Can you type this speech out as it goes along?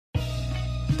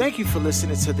Thank you for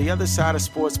listening to the Other Side of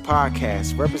Sports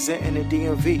podcast, representing the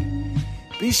DMV.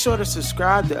 Be sure to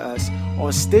subscribe to us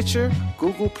on Stitcher,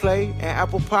 Google Play, and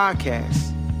Apple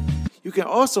Podcasts. You can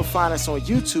also find us on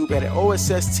YouTube at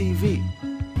OSS TV.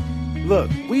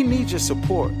 Look, we need your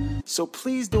support, so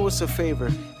please do us a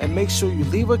favor and make sure you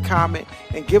leave a comment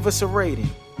and give us a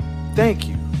rating. Thank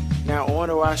you. Now on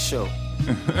to our show.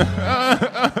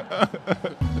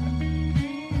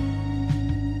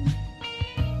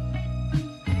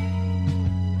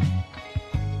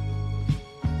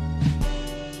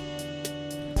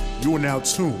 You are now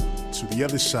tuned to The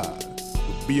Other Side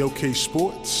with BOK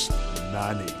Sports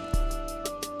 980.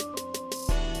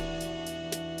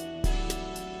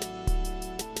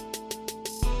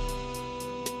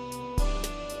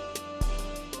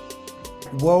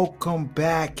 Welcome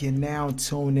back. You're now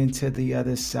tuned into The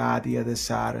Other Side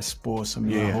of Sports. I'm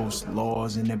your host,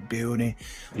 Laws, in the building.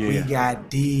 We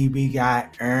got D, we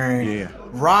got Ern,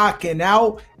 rocking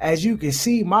out. As you can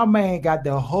see, my man got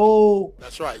the whole.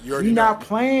 That's right. We're not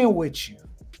playing with you.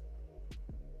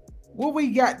 What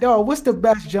we got, dog? What's the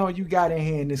best joint you got in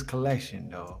here in this collection,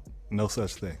 dog? No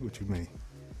such thing. What you mean?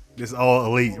 This all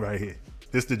elite right here.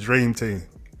 This the dream team.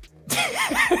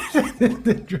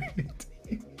 The dream team.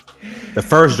 The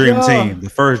first dream team. The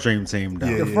first dream team,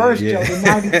 dog. The first joint, the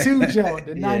 92 joint,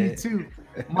 the 92.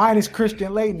 Minus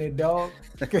Christian Laettner, dog.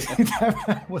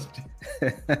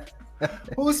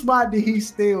 Whose spot did he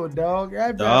steal, dog?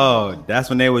 That's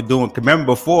when they were doing. Remember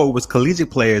before it was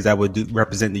collegiate players that would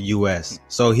represent the U.S.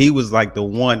 So he was like the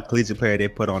one collegiate player they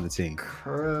put on the team.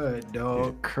 Crud,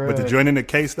 dog. Crud. But the joint in the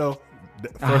case, though,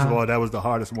 first of all, that was the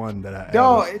hardest one that I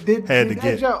had to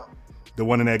get. The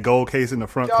one in that gold case in the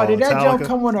front. Did that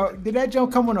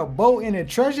jump come on a boat in a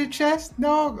treasure chest,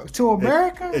 dog, to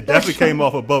America? It definitely came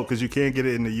off a boat because you can't get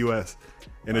it in the U.S.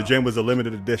 And the joint was a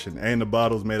limited edition, and the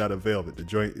bottle's made out of velvet. The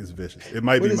joint is vicious. It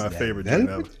might be my favorite joint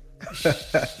ever.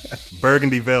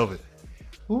 Burgundy velvet.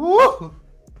 Woo!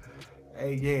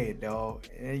 Hey, yeah, dog.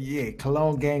 Yeah,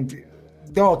 Cologne gang.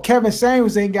 Dog, Kevin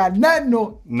Samuels ain't got nothing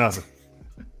on. Nothing.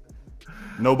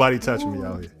 Nobody touching me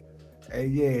out here.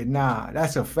 Hey,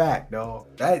 that's a fact, dog.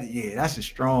 That's a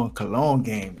strong Cologne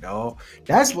game, dog.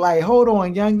 That's like, hold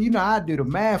on, young. You know, I do the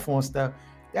math on stuff.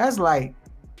 That's like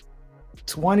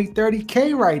 20,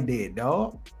 30K right there,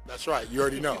 dog. That's right. You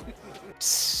already know.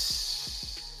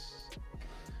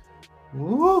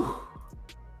 Woo.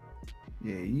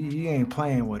 Yeah, you ain't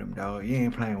playing with him, dog. You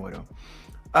ain't playing with him.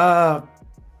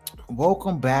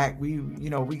 Welcome back. We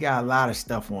got a lot of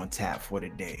stuff on tap for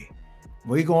today.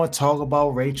 We're going to talk about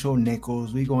Rachel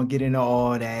Nichols. We're going to get into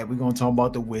all that. We're going to talk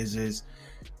about the Wizards.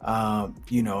 It's going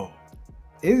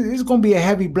to be a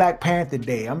heavy Black Panther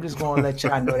day. I'm just going to let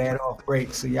y'all know that off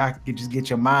break so y'all can just get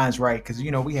your minds right. Because,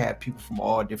 we have people from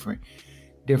all different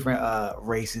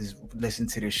races listen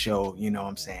to the show. You know what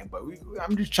I'm saying? But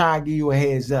I'm just trying to give you a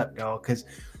heads up, dog. Because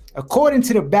according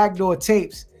to the backdoor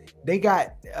tapes, they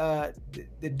got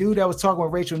the dude that was talking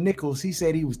with Rachel Nichols. He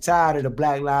said he was tired of the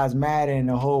Black Lives Matter and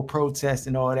the whole protest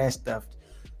and all that stuff.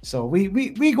 So we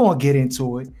gonna get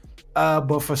into it.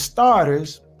 But for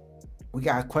starters, we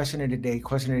got a question of the day.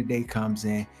 Question of the day comes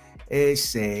in. It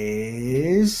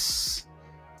says,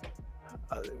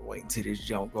 wait until this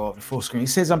jump go off the full screen. It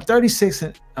says, I'm 36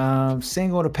 and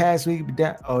single the past week.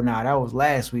 That was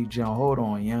last week, John. Hold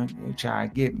on, young. You trying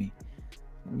to get me.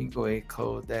 Let me go ahead and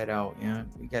close that out.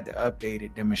 We got the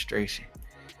updated demonstration.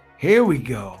 Here we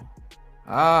go.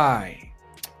 All right.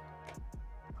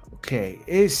 Okay.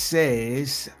 It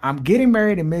says, I'm getting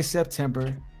married in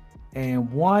mid-September,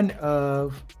 and let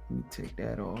me take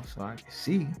that off so I can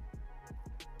see.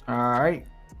 All right.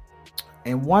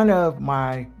 And one of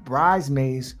my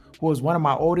bridesmaids, who was one of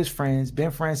my oldest friends,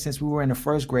 been friends since we were in the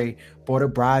first grade, bought a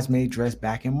bridesmaid dress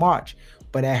back in March,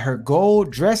 but at her goal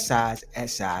dress size at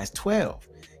size 12.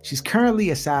 She's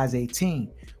currently a size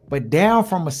 18, but down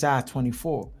from a size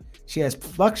 24. She has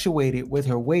fluctuated with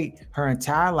her weight her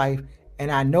entire life,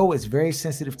 and I know it's a very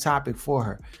sensitive topic for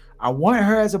her. I want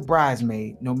her as a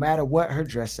bridesmaid, no matter what her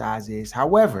dress size is.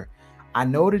 However, I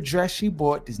know the dress she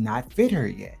bought does not fit her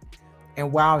yet.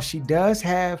 And while she does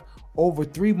have over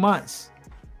 3 months,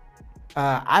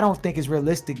 I don't think it's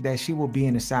realistic that she will be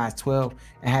in a size 12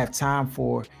 and have time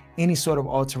for any sort of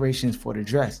alterations for the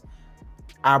dress.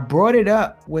 I brought it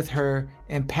up with her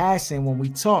in passing when we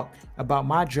talked about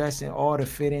my dress and all the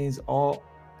fittings, all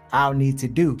I'll need to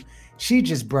do. She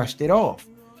just brushed it off.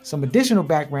 Some additional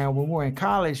background: when we were in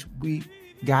college, we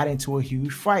got into a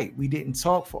huge fight. We didn't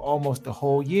talk for almost the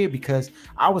whole year because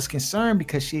I was concerned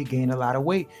because she had gained a lot of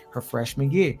weight her freshman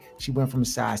year. She went from a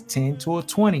size 10 to a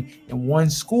 20 in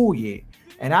one school year.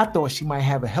 And I thought she might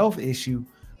have a health issue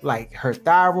like her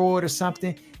thyroid or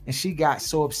something, and she got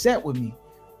so upset with me.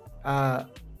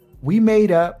 We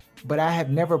made up, but I have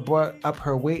never brought up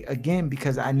her weight again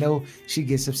because I know she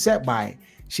gets upset by it.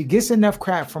 She gets enough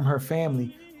crap from her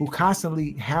family who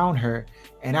constantly hound her,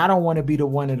 and I don't want to be the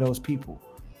one of those people.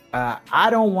 I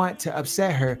don't want to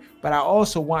upset her, but I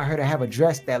also want her to have a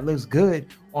dress that looks good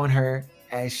on her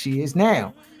as she is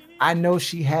now. I know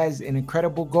she has an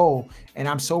incredible goal, and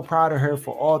I'm so proud of her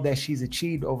for all that she's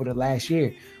achieved over the last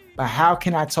year. But how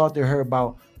can I talk to her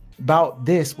about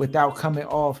this without coming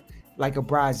off like a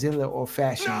bridezilla or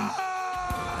fat shame?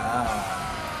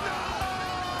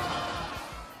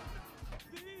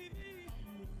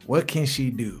 What can she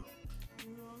do?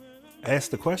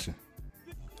 Ask the question.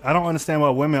 I don't understand why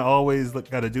women always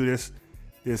got to do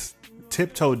this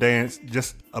tiptoe dance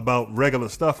just about regular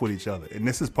stuff with each other. And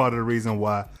this is part of the reason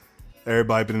why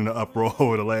everybody been in the uproar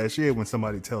over the last year when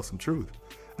somebody tells some truth.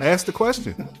 Ask the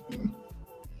question.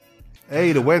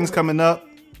 Hey, the wedding's coming up.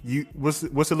 What's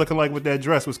it looking like with that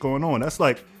dress? What's going on? That's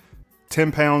like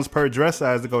 10 pounds per dress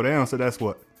size to go down. So that's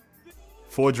what?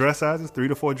 4 dress sizes, 3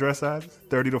 to 4 dress sizes,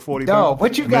 30 to 40 pounds. Dog,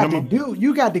 what you got to do,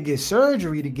 you got to get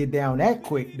surgery to get down that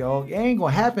quick, dog. It ain't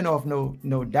gonna happen off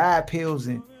no diet pills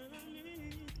and.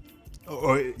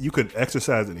 Or you could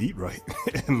exercise and eat right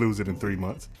and lose it in 3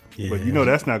 months. Yeah. But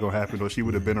that's not gonna happen, or she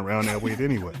would have been around that weight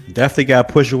anyway. Definitely got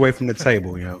to push away from the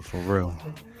table, for real.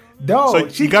 Dog, so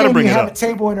she can't even have a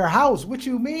table in her house. What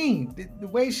you mean? The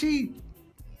way she.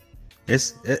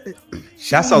 That's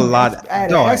a lot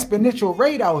at an exponential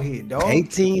rate out here, dog.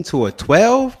 18 to a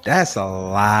 12, that's a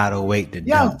lot of weight to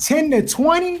dump. 10 to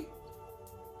 20?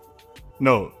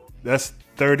 No, that's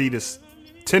 10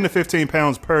 to 15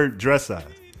 pounds per dress size.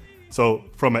 So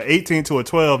from an 18 to a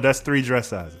 12, that's 3 dress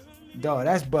sizes. Dog,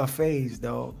 that's buffets,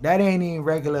 dog. That ain't even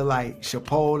regular like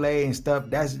Chipotle and stuff.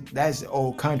 That's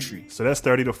old country. So that's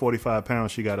 30 to 45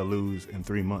 pounds she got to lose in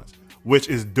 3 months, which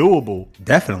is doable.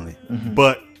 Definitely. Mm-hmm.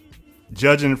 But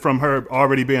judging from her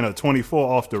already being a 24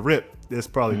 off the rip, it's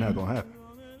probably not going to happen.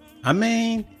 I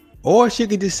mean, or she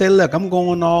could just say, look, I'm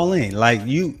going all in. Like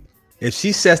if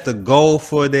she sets the goal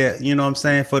for for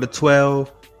the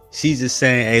 12, she's just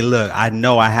saying, hey, look, I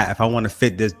know if I want to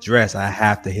fit this dress, I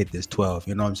have to hit this 12.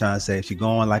 You know what I'm trying to say? If she's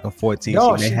going like a 14, she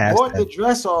bought the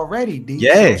dress already, D.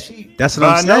 Yeah, that's what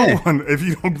I'm saying. If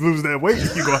you don't lose that weight,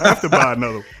 you're going to have to buy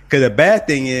another one. Because the bad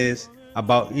thing is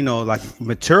about, like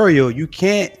material, you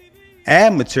can't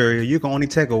add material, you can only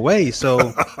take away.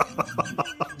 So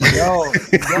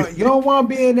you don't want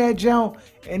to be in that jump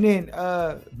and then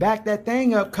back that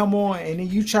thing up, come on, and then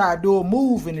you try to do a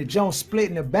move and the jump split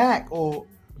in the back or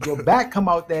your back come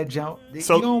out that jump.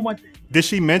 So you don't want. Did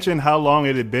she mention how long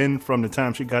it had been from the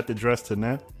time she got the dress to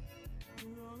now?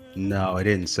 No, it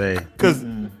didn't say. Because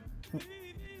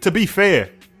to be fair,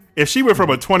 if she went from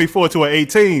a 24 to an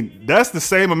 18, that's the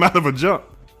same amount of a jump.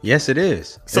 Yes, it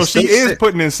is. So she is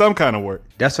putting in some kind of work.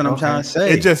 That's what I'm trying to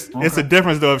say. It's a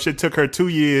difference though. If it took her 2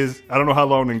 years, I don't know how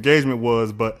long the engagement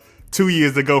was, but 2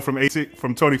 years to go from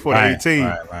 24 to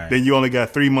 18, then you only got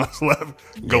 3 months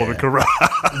left. Golden Corral.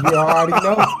 You already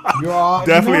know.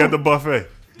 Definitely at the buffet.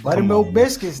 Buttermilk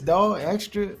biscuits, dog.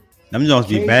 Extra. Them joints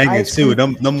be banging too.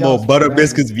 Them more butter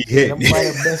biscuits be hitting. Them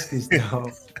butter biscuits,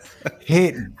 dog.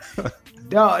 Hitting.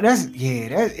 Dog,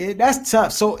 that's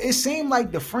tough. So it seemed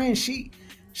like the friend she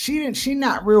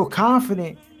not real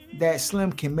confident that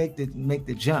Slim can make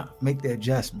the jump, make the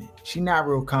adjustment. She not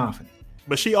real confident.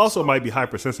 But she also might be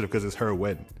hypersensitive because it's her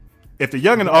wedding. If the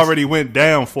youngin' already went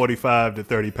down 45 to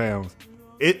 30 pounds,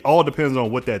 it all depends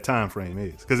on what that time frame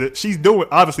is. Because she's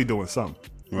obviously doing something.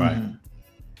 Right. Mm-hmm.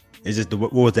 It's just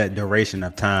what was that duration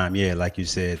of time? Yeah, like you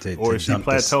said. Or is she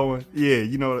plateauing?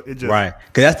 Yeah, it just. Right.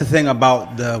 Because that's the thing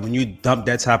about when you dump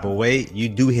that type of weight, you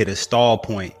do hit a stall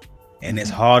point. And it's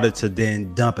harder to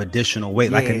then dump additional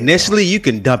weight. Like initially you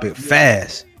can dump it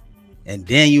fast. And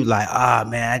then you like,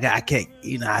 man, I can't,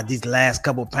 these last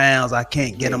couple pounds, I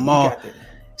can't get them off.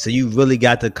 So you really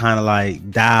got to kind of like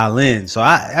dial in. So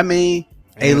I mean,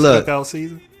 hey, look. Cookout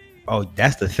season? Oh,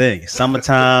 that's the thing.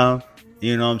 Summertime,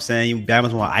 you know what I'm saying? You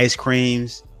diamonds want ice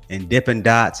creams and Dippin'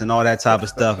 Dots and all that type of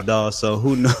stuff, dog. So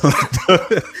who knows?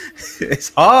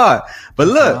 It's hard. But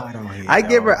look, I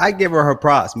give her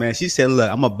props, man. She said,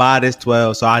 look, I'm gonna buy this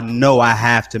 12, so I know I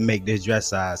have to make this dress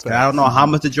size. Cause I don't know how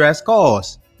much the dress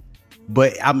costs.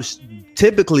 But I'm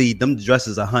typically them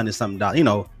dresses $100 something,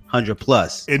 $100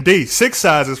 plus. Indeed, 6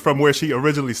 sizes from where she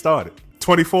originally started,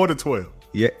 24 to 12.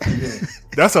 Yeah.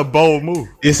 That's a bold move.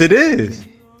 Yes, it is.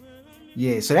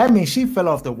 Yeah, so that means she fell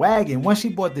off the wagon. Once she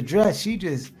bought the dress, she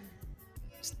just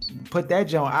put that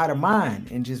joint out of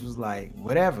mind and just was like,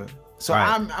 whatever. So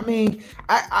Right.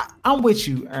 I'm with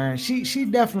you, Aaron. She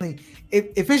definitely,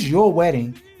 if it's your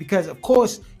wedding, because of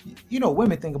course,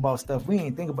 women think about stuff we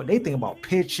ain't think about. They think about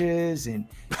pictures and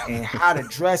how the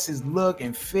dresses look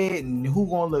and fit and who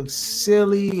gonna look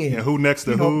silly and who next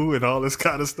to who and all this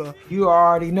kind of stuff. You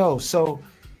already know. So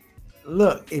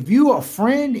look, if you a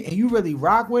friend and you really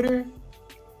rock with her,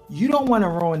 you don't want to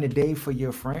ruin the day for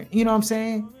your friend. You know what I'm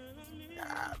saying?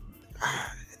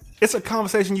 It's a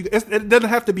conversation. It doesn't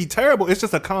have to be terrible. It's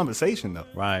just a conversation, though.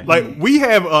 Right. Like we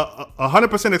have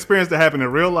 100% experience that happened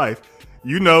in real life.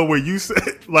 Where you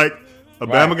said like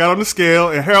Obama got on the scale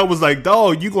and Harold was like,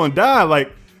 "Dog, you gonna die?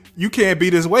 Like you can't be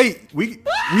this weight. We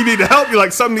need to help you.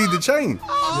 Like something needs to change."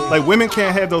 Like women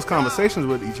can't have those conversations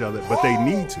with each other, but they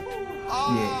need to.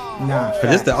 Yeah, nah.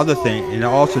 But this the other thing, and it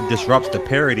also disrupts the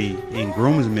parity in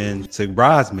groomsmen to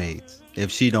bridesmaids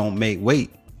if she don't make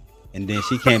weight. And then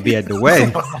she can't be at the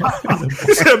wedding.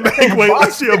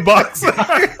 Wait, she a boxer?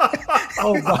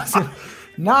 Boxer.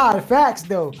 Nah, the facts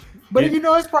though. But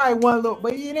it's probably one little,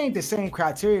 but it ain't the same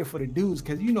criteria for the dudes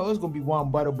because it's gonna be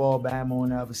one butterball Bama on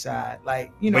the other side.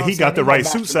 Like but he got the right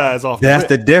suit size off. That's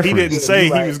the difference. He didn't say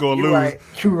he was gonna lose. Right.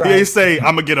 He didn't say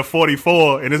I'm gonna get a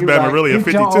 44 and this Bama really a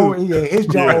 52. His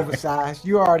jaw oversized.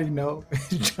 You already know.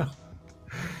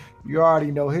 You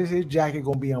already know his jacket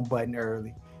gonna be unbuttoned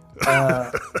early.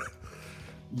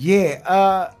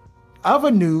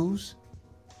 Other news,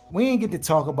 we ain't get to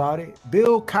talk about it.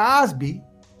 Bill Cosby,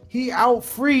 he out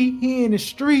free, he in the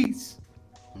streets.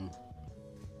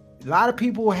 A lot of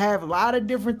people have a lot of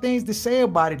different things to say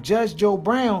about it. Judge Joe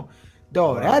Brown,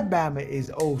 dog, that Bama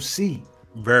is OC.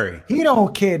 Very. He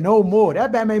don't care no more.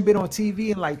 That Bama ain't been on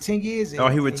TV in like 10 years. He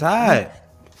retired.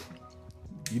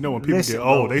 When people get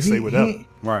old, they say whatever.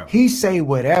 Right. He say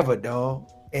whatever, dog.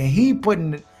 And he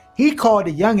called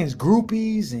the youngins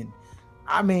groupies, and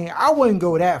I wouldn't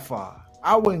go that far.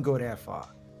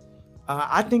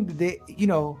 I think that they,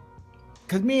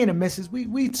 because me and the missus,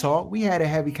 we talked, we had a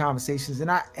heavy conversations,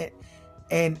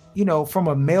 and from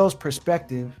a male's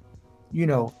perspective, you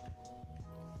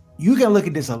can look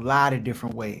at this a lot of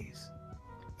different ways.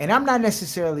 And I'm not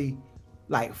necessarily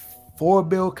like for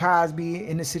Bill Cosby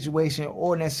in the situation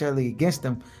or necessarily against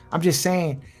him. I'm just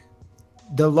saying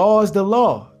the law is the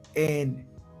law, and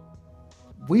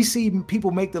we see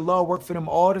people make the law work for them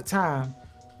all the time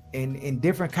in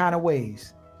different kind of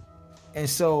ways. And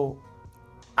so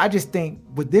I just think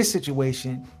with this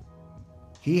situation,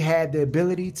 he had the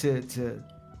ability to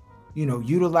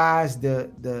utilize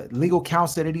the legal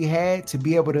counsel that he had to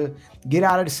be able to get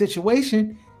out of the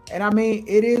situation. And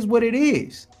it is what it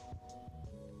is.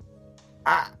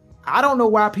 I don't know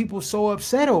why people are so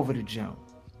upset over the jump.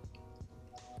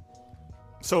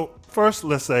 So first,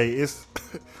 let's say it's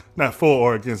not for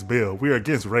or against Bill. We are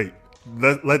against rape.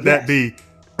 Let that be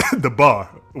the bar.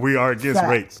 We are against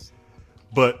rape.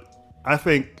 But I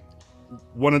think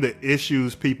one of the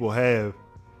issues people have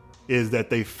is that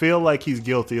they feel like he's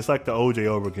guilty. It's like the OJ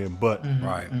over again, but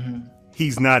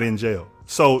he's not in jail.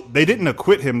 So they didn't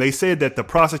acquit him. They said that the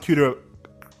prosecutor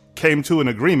came to an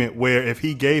agreement where if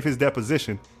he gave his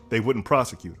deposition, they wouldn't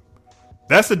prosecute him.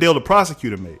 That's the deal the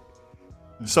prosecutor made.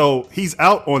 So he's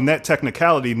out on that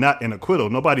technicality, not an acquittal.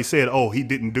 Nobody said, oh, he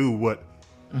didn't do what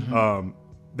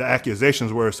the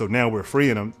accusations were, so now we're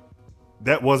freeing him.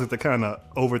 That wasn't the kind of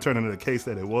overturning of the case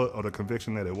that it was, or the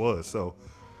conviction that it was. So,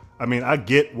 I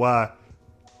get why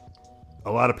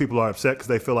a lot of people are upset because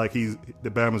they feel like the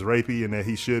Bama's rapey and that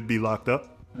he should be locked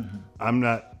up. I'm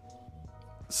not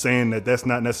saying that that's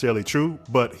not necessarily true,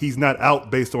 but he's not out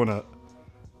based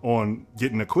on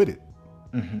getting acquitted.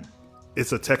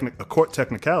 It's a court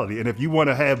technicality. And if you want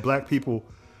to have black people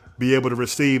be able to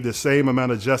receive the same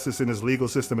amount of justice in this legal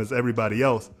system as everybody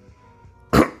else,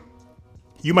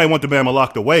 you might want the Bama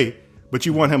locked away, but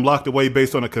you want him locked away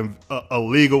based on a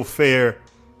legal, fair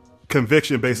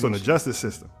conviction based on the justice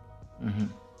system.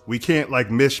 We can't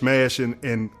mishmash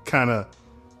and kind of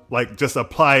just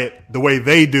apply it the way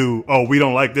they do. Oh, we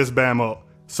don't like this Bama,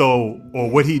 or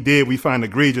what he did we find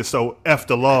egregious, so F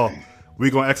the law. We're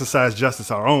going to exercise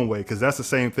justice our own way, because that's the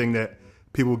same thing that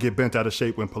people get bent out of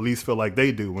shape when police feel like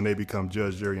they do when they become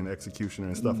judge, jury, and executioner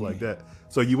and stuff like that.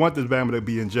 So you want this Bama to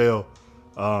be in jail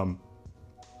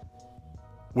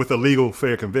with a legal,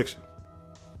 fair conviction.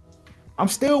 I'm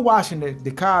still watching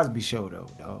the Cosby Show,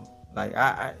 though.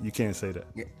 I you can't say that.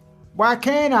 Why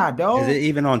can't I, dog? Is it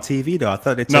even on TV, though? I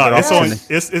thought they took it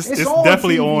off. It's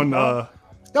definitely TV, on.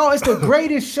 No, it's the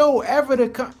greatest show ever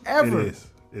ever.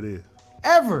 It is.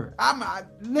 Ever.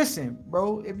 Listen,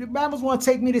 bro. If the Bama's want to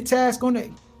take me to task on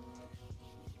it,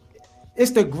 it's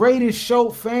the greatest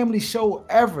family show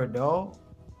ever, dog.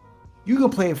 You can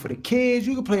play it for the kids.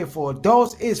 You can play it for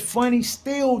adults. It's funny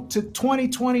still to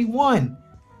 2021.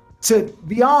 To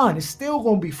beyond, it's still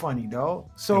gonna be funny, dog.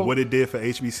 So and what it did for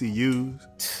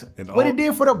HBCUs and what it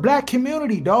did for the black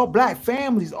community, dog, black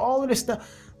families, all of this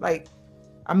stuff. Like,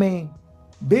 I mean,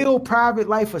 build private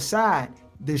life aside,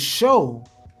 the show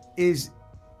it's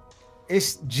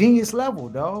genius level,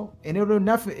 dog, and it'll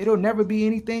never be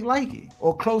anything like it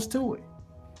or close to it.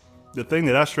 The thing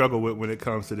that I struggle with when it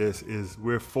comes to this is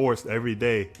we're forced every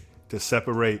day to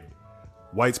separate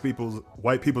white people's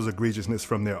egregiousness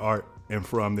from their art and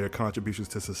from their contributions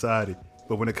to society.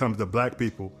 But when it comes to black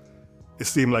people, it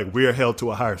seems like we're held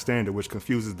to a higher standard, which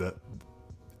confuses the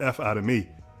F out of me.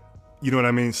 You know what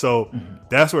I mean? So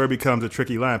that's where it becomes a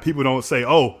tricky line. People don't say,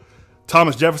 oh,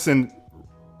 Thomas Jefferson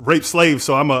raped slaves,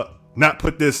 so I'm going to not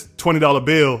put this $20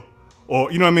 bill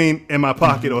or, you know what I mean, in my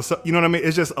pocket or so, you know what I mean?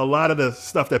 It's just a lot of the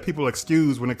stuff that people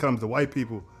excuse when it comes to white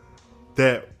people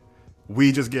that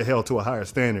we just get held to a higher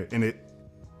standard. And it,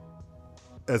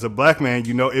 as a black man,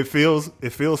 you know, it feels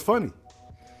funny.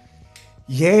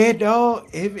 Yeah, dog.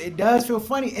 It does feel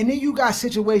funny. And then you got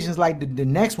situations like the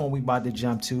next one we about to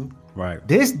jump to. Right.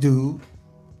 This dude,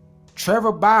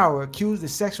 Trevor Bauer, accused of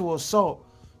sexual assault.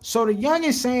 So the young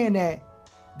is saying that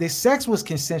the sex was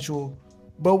consensual,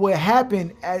 but what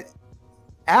happened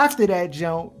after that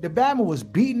jump, the Batman was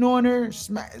beating on her,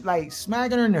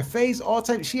 smacking her in the face, all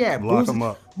types. She had Lock bruises. him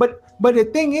up. But the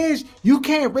thing is, you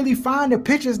can't really find the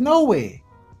pictures nowhere.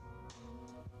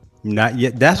 Not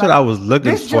yet. That's what I was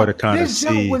looking for to kind of see.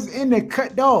 This jump was in the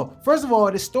cut, dog. First of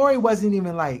all, the story wasn't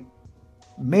even like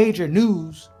major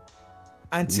news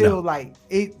until like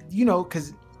it, you know,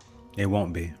 because it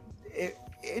won't be.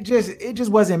 It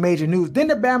just wasn't major news. Then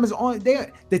the Bama's on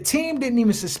there. The team didn't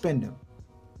even suspend him.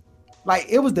 Like,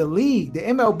 it was the league. The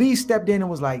MLB stepped in and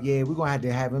was like, yeah, we're gonna have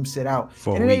to have him sit out.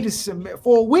 For and a then week. they just submit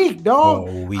for a week, dog.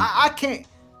 For a week. I can't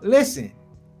listen.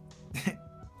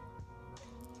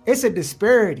 It's a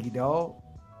disparity, dog.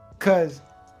 Cause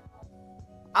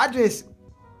this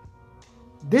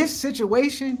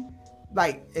situation,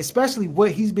 like, especially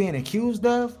what he's being accused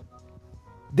of,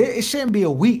 it shouldn't be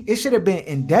a week. It should have been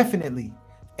indefinitely.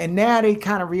 And now they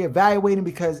kind of reevaluating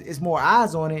because it's more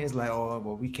eyes on it. It's like, oh,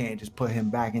 well, we can't just put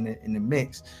him back in the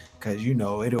mix because, you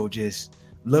know, it'll just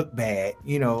look bad,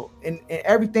 you know, and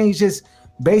everything's just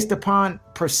based upon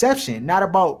perception, not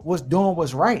about what's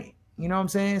right. You know what I'm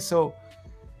saying? So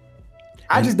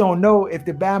I just don't know if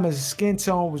the Bama's skin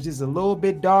tone was just a little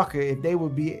bit darker, if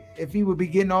he would be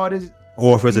getting all this.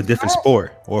 Or if it's a different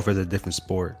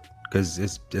sport, because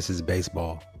this is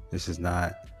baseball. This is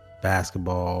not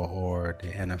basketball or the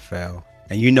NFL.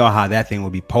 And you know how that thing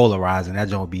will be polarizing. That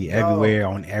joint will be everywhere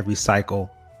on every cycle,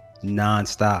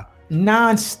 nonstop.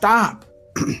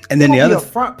 And then the other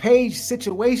front page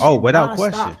situation. Oh, without nonstop.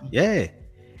 question. Yeah.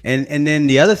 And then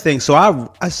the other thing, so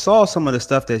I saw some of the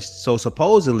stuff that, so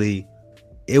supposedly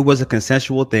it was a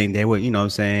consensual thing. They were, you know what I'm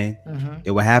saying?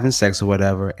 They were having sex or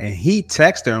whatever. And he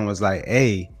texted her and was like,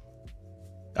 hey,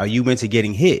 are you into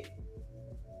getting hit?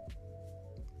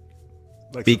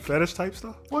 Like some fetish type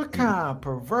stuff? What kind of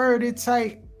perverted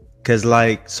type? Because,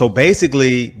 like, so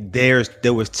basically there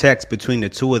was text between the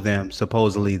two of them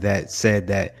supposedly that said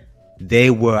that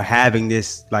they were having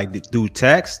this, like, through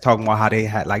text, talking about how they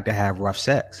had like to have rough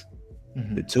sex,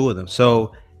 the two of them.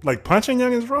 So, like, punching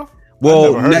young is rough?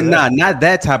 Well, not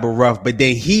that type of rough, but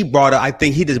then he brought up, I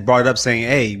think he just brought it up saying,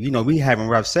 hey, you know, we having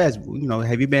rough sex, you know,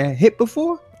 have you been hit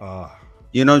before?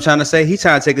 You know what I'm trying to say? He's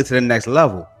trying to take it to the next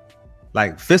level.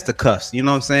 Like fisticuffs, you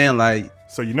know what I'm saying? Like,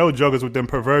 so you know, jokers with them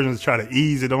perversions try to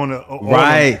ease it on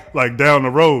right, them, like down the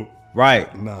road.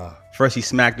 Right. Nah. First he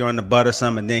smacked her on the butt or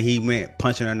something, and then he went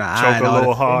punching her in the eye. Choke a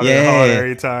little harder, and harder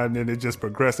every time. Then it just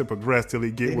progressed till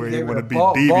he get where he want to be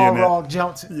deviant.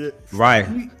 Jumped. Yeah. Right.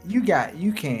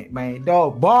 You can't, man.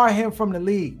 Dog, bar him from the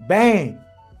league. Bang.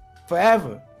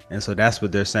 Forever. And so that's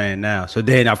what they're saying now. So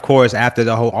then, of course, after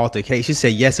the whole altercation, she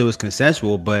said yes, it was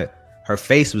consensual, but her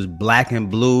face was black and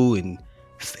blue, and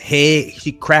head,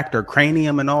 she cracked her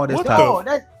cranium and all this what type.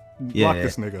 Lock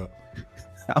this nigga up.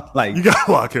 I'm like, you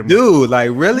gotta lock him dude, like,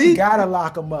 really? You gotta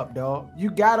lock him up, dog. You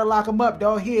gotta lock him up,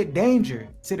 dog. He a danger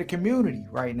to the community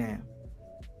right now.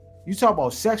 You talk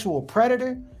about sexual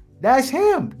predator? That's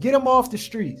him. Get him off the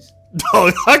streets.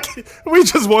 Dog, we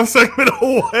just one segment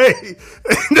away,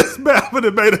 and this man would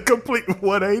have made a complete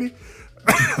 180.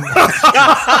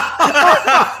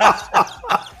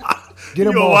 Get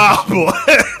him off. Wild boy.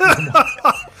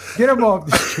 Get him off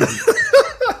the street.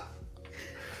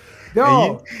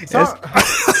 Dog,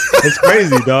 it's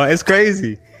crazy, dog. It's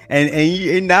crazy.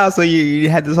 And now, so you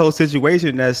had this whole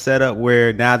situation that's set up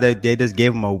where now that they just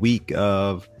gave him a week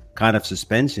of kind of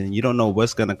suspension, you don't know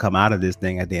what's going to come out of this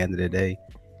thing at the end of the day.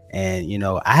 And, you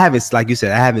know, like you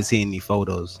said, I haven't seen any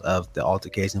photos of the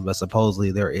altercation, but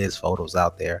supposedly there is photos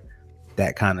out there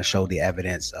that kind of show the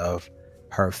evidence of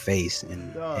her face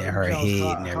and her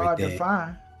head and everything.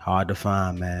 Hard to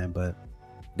find, man. But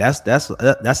that's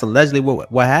allegedly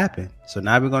what happened. So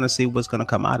now we're going to see what's going to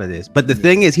come out of this. But the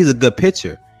thing is, he's a good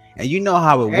pitcher. And you know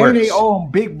how it works. And they owe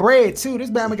him big bread too. This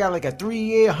Bama got like a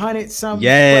 3-year,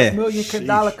 $100-something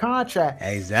million contract.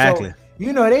 Exactly. So,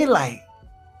 you know, they like.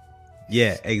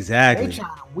 Yeah, exactly. They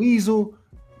trying to weasel,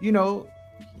 you know.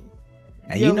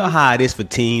 And you know how it is for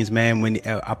teams, man. When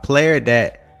a player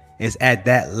that is at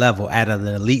that level, at an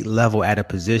elite level, at a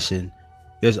position,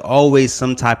 there's always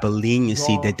some type of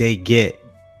leniency that they get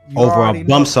over a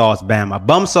bum sauce Bama. A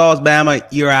bum sauce Bama,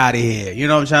 you're out of here. You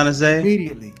know what I'm trying to say?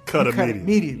 Immediately. Cut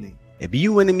immediately. If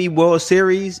you winning me World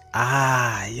Series,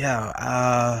 how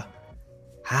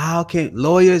can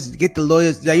lawyers get the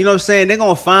lawyers? You know what I'm saying? They're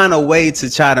going to find a way to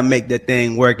try to make that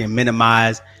thing work and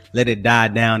minimize, let it die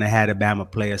down and have the Bama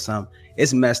play or something.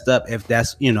 It's messed up if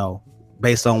that's, you know,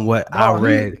 based on what I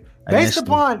read. Based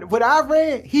upon what I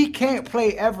read, he can't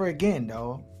play ever again,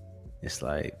 though. It's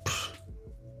like...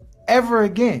 Ever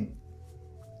again.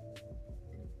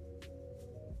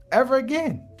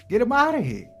 Get him out of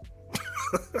here.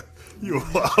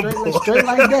 Straight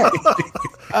like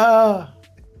that.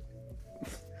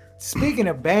 Speaking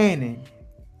of banning,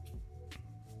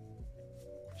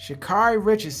 Sha'Carri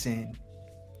Richardson,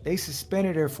 they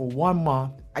suspended her for 1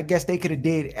 month. I guess they could have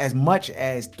did as much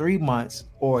as 3 months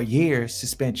or a year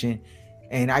suspension.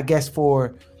 And I guess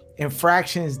for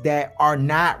infractions that are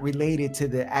not related to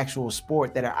the actual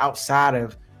sport, that are outside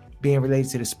of being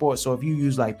related to the sport. So if you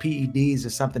use like PEDs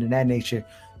or something of that nature,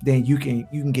 then you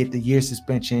can get the year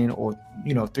suspension or,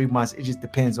 you know, 3 months. It just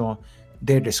depends on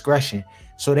their discretion.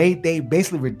 So they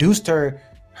basically reduced her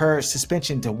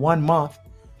suspension to 1 month.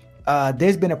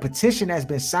 There's been a petition that's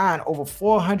been signed, over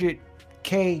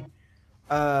 400K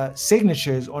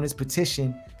signatures on this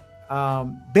petition,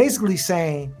 basically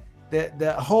saying that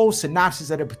the whole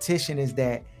synopsis of the petition is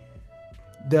that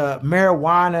the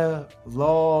marijuana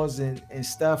laws and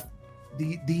stuff,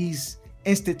 these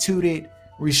instituted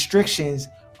restrictions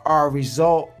are a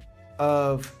result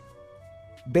of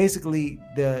basically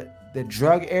the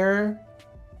drug era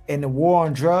and the war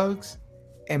on drugs.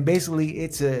 And basically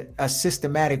it's a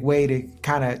systematic way to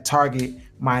kind of target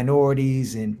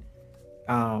minorities and,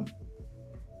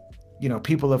 you know,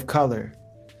 people of color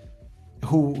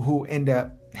who end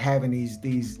up having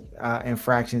these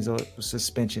infractions or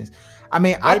suspensions. I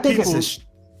mean, I think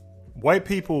white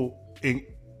people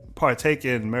partake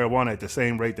in marijuana at the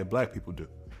same rate that black people do.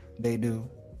 They do.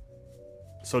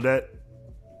 So that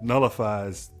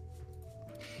nullifies.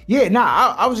 Yeah,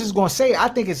 I was just gonna say, I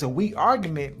think it's a weak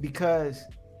argument because,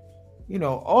 you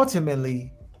know,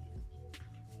 ultimately,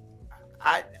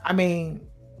 I mean,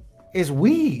 it's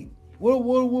weed.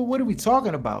 What are we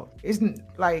talking about? Isn't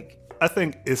like, I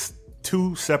think it's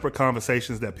two separate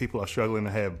conversations that people are struggling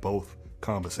to have both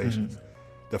conversations. Mm-hmm.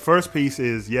 The first piece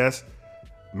is, yes,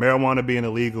 marijuana being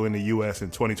illegal in the U.S.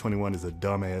 in 2021 is a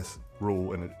dumbass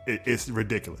rule, and it's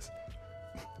ridiculous.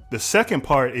 The second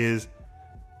part is,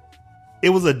 it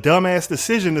was a dumbass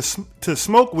decision to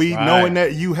smoke weed, right, knowing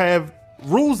that you have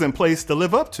rules in place to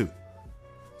live up to.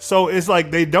 So it's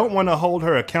like they don't want to hold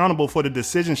her accountable for the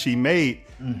decision she made.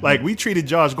 Mm-hmm. Like, we treated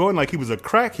Josh Gordon like he was a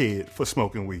crackhead for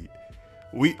smoking weed.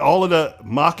 All of the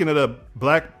mocking of the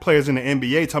black players in the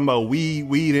NBA talking about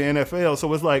weed in NFL.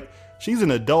 So it's like, she's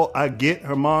an adult. I get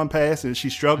her mom passed and she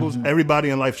struggles. Mm-hmm. Everybody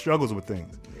in life struggles with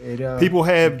things. People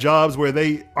have jobs where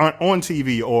they aren't on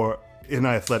TV or in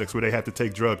athletics where they have to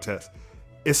take drug tests.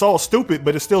 It's all stupid,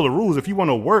 but it's still the rules. If you want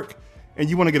to work and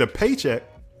you want to get a paycheck,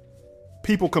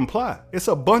 people comply. It's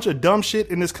a bunch of dumb shit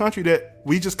in this country that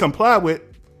we just comply with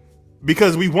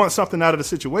because we want something out of the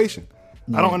situation.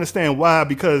 Yeah. I don't understand why,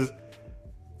 because,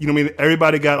 you know what I mean,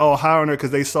 everybody got all high on her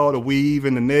because they saw the weave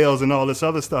and the nails and all this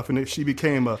other stuff, and she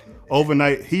became a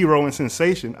overnight hero and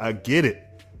sensation. I get it.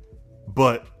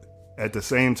 But at the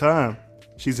same time,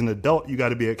 she's an adult. You got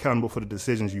to be accountable for the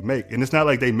decisions you make. And it's not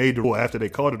like they made the rule after they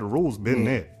called it. The rules been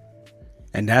there.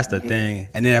 And that's the thing.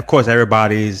 And then, of course,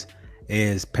 everybody's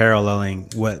is paralleling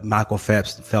what Michael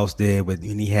Phelps did when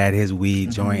he had his weed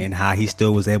joint, and how he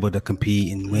still was able to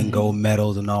compete and win gold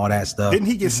medals and all that stuff. Didn't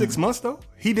he get 6 months though?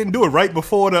 He didn't do it right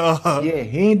before the. Yeah,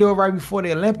 he didn't do it right before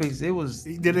the Olympics.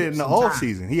 He did it in the off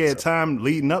season. He had time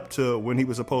leading up to when he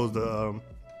was supposed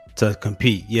to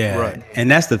compete. Yeah, right.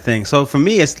 And that's the thing. So for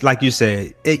me, it's like you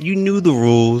said, you knew the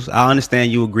rules. I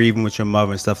understand you were grieving with your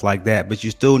mother and stuff like that, but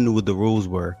you still knew what the rules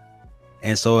were.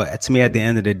 And so to me, at the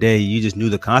end of the day, you just knew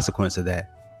the consequence of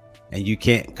that. and you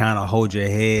can't kind of hold your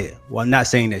head. Well, I'm not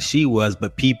saying that she was,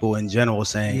 but people in general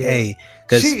saying, hey,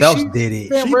 because Phelps did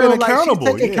it. She's been accountable.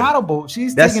 She's taking accountable.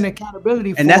 She's taking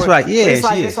accountability for it. And that's right. Yeah,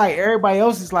 it's like everybody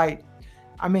else is like,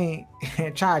 I mean,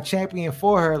 trying to champion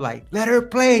for her, like, let her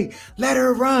play, let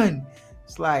her run.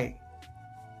 It's like,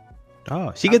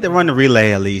 oh, she get to run the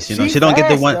relay at least. You know, she don't get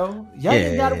the one. Though.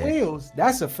 Youngin got wheels.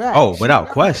 That's a fact. Oh, without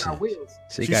question.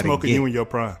 She's smoking you in your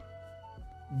prime.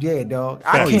 Yeah, dog.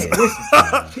 I can't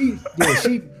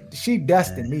listen. She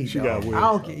dusted me. She got wheels. I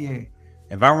don't get. Yeah.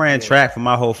 If I ran track for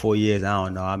my whole 4 years, I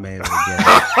don't know. I may have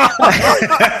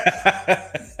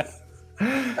get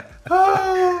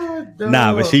it.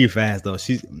 Nah, but she fast though.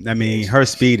 Her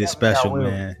speed is special,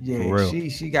 man. Yeah, for real.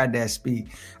 She got that speed.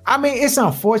 I mean, it's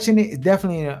unfortunate. It's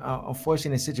definitely an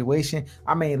unfortunate situation.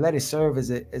 I mean, let it serve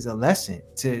as a lesson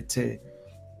to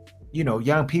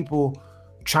young people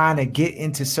trying to get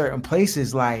into certain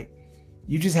places. Like,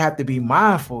 you just have to be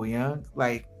mindful, young.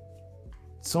 Like,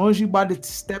 as soon as you about to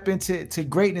step into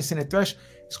greatness in the thresh,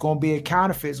 it's gonna be a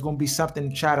counterfeit. It's gonna be something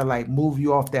to try to like move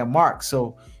you off that mark.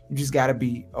 So you just got to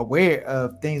be aware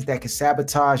of things that can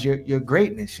sabotage your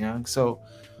greatness, young. So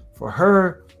for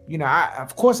her,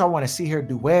 of course I want to see her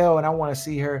do well, and I want to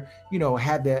see her,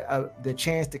 have the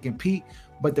chance to compete.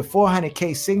 But the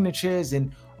 400K signatures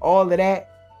and all of that,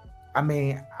 I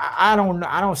mean, I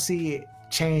don't see it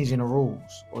changing the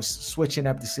rules or switching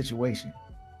up the situation.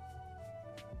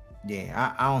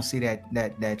 Yeah, I don't see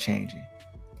that changing.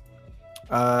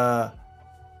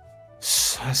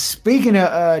 Speaking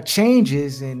of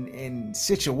changes in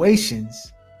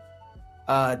situations,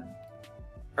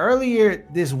 earlier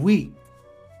this week,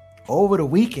 over the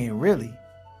weekend, really,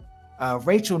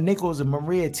 Rachel Nichols and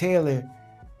Maria Taylor,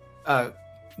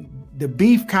 the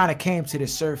beef kind of came to the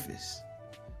surface.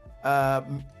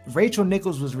 Rachel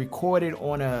Nichols was recorded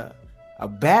on a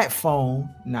bat phone.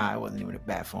 Nah, it wasn't even a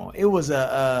bat phone. It was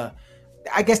I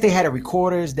guess they had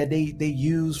recorders that they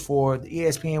used for the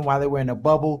ESPN while they were in a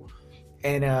bubble.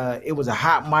 And it was a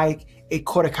hot mic. It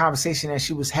caught a conversation that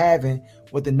she was having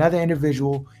with another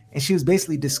individual. And she was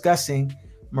basically discussing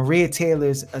Maria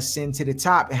Taylor's ascent to the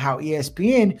top and how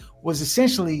ESPN was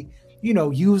essentially,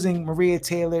 using Maria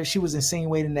Taylor. She was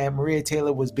insinuating that Maria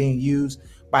Taylor was being used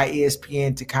by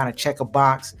ESPN to kind of check a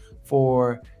box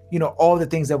for, all the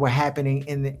things that were happening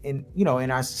in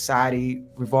our society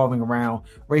revolving around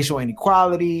racial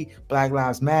inequality, Black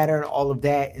Lives Matter, all of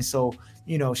that. And so,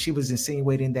 she was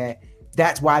insinuating that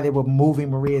that's why they were moving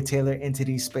Maria Taylor into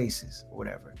these spaces or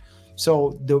whatever.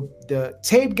 So the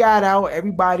tape got out,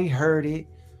 everybody heard it.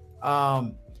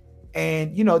 And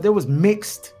there was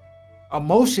mixed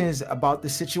emotions about the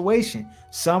situation.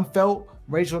 Some felt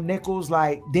Rachel Nichols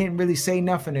didn't really say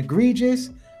nothing egregious.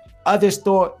 Others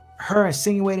thought her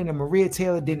insinuating that Maria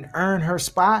Taylor didn't earn her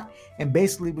spot and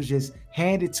basically was just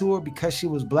handed to her because she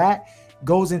was Black.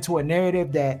 Goes into a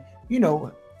narrative that,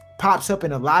 pops up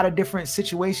in a lot of different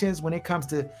situations when it comes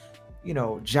to,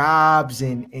 jobs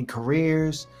and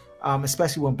careers,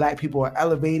 especially when Black people are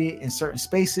elevated in certain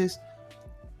spaces.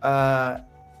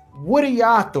 What are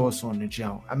y'all thoughts on the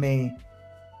jump? I mean,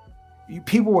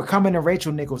 people were coming to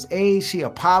Rachel Nichols' aid. She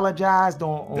apologized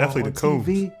on definitely on the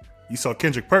TV. You saw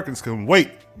Kendrick Perkins couldn't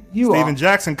wait. Steven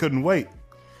Jackson couldn't wait.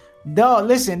 No,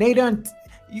 listen,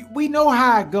 we know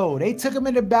how it go. They took him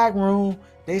in the back room.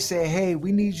 They said, hey,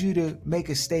 we need you to make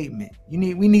a statement. We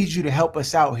need you to help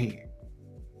us out here.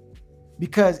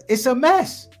 Because it's a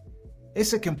mess.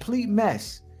 It's a complete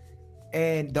mess.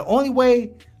 And the only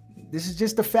way, this is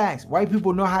just the facts, white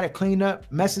people know how to clean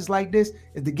up messes like this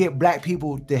is to get Black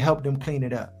people to help them clean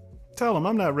it up. Tell them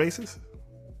I'm not racist.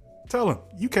 Tell them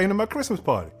you came to my Christmas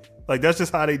party. That's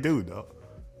just how they do, though.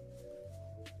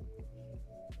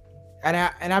 And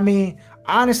I mean,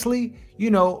 honestly,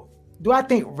 do I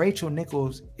think Rachel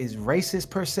Nichols is racist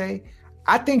per se?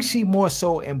 I think she more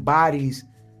so embodies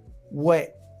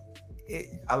what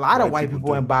a lot of white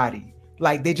people embody.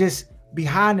 They just,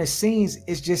 behind the scenes,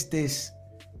 it's just this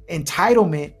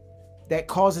entitlement that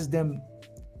causes them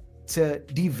to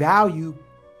devalue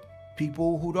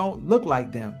people who don't look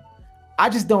like them. I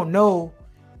just don't know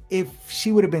if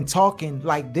she would have been talking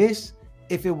like this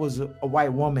if it was a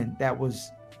white woman that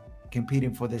was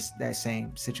competing for that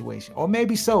same situation. Or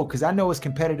maybe so, because I know it's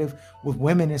competitive with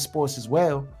women in sports as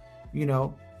well,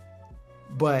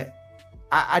 but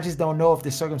I just don't know if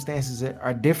the circumstances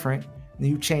are different and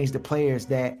you change the players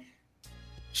that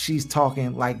she's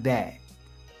talking like that.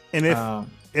 And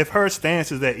if her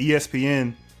stance is that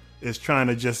ESPN is trying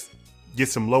to just get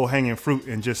some low-hanging fruit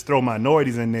and just throw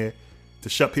minorities in there to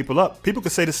shut people up, people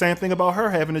could say the same thing about her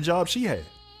having the job she had.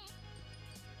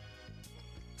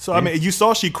 So, I mean, you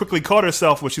saw she quickly caught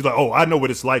herself when she's like, oh, I know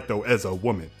what it's like, though, as a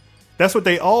woman. That's what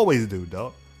they always do,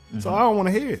 dog. So I don't want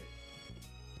to hear it.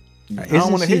 I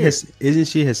don't want to hear it. Isn't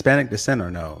she Hispanic descent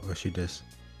or no? Or she just?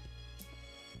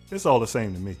 It's all the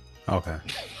same to me. Okay.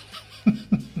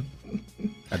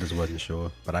 I just wasn't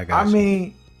sure, but I got. I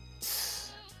mean,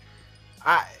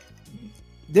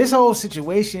 this whole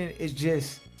situation is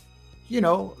just,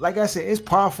 like I said, it's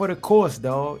par for the course,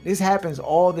 dog. This happens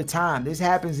all the time. This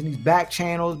happens in these back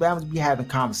channels. Bama's be having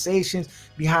conversations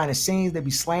behind the scenes. They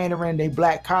be slandering their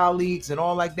black colleagues and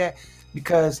all like that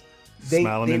because they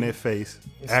smiling in their face,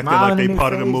 acting like they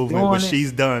part of the movement, what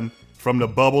she's done from the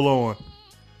bubble on.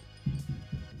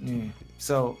 Yeah.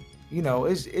 So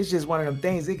it's just one of them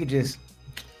things. It could just.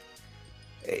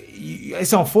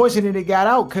 It's unfortunate it got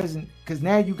out because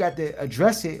now you got to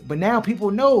address it, but now people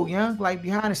know, like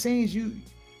behind the scenes,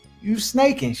 you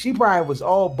snaking. She probably was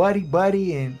all buddy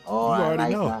and you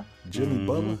already know Jimmy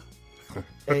Butler.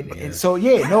 And so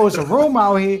it's a rumor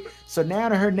out here. So now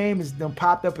that her name is done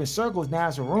popped up in circles, now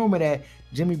it's a rumor that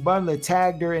Jimmy Butler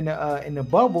tagged her in the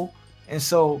bubble, and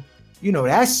so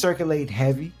that's circulating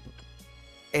heavy.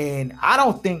 And I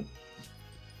don't think.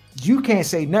 You can't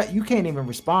say nothing. You can't even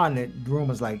respond to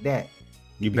rumors like that.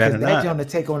 You better not. That's going to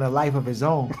take on a life of its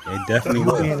own. It definitely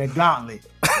will. In a gauntlet.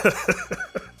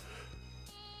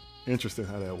 Interesting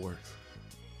how that works.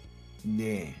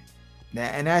 Yeah.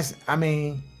 And that's, I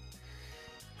mean.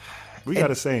 We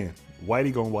got a saying,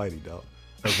 Whitey gon' Whitey, dog.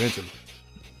 Eventually.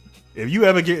 If you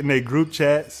ever get in their group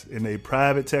chats, in their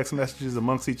private text messages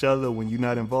amongst each other when you're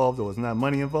not involved or it's not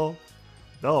money involved,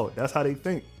 dog, that's how they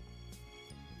think.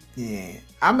 Yeah,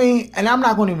 I mean, and I'm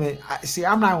not going to even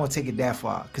I'm not going to take it that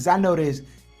far because I know there's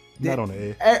not on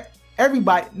the air.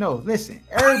 Everybody, no, listen,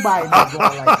 everybody not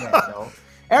going like that, though.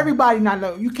 Everybody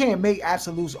not. You can't make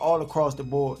absolutes all across the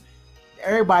board.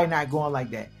 Everybody not going like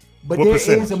that, but what there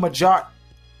percentage? Is a majority.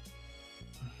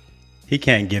 He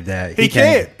can't give that. He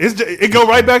can't. It go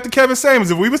right back to Kevin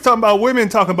Samuels. If we was talking about women,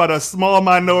 talking about a small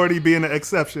minority being an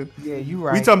exception. Yeah, you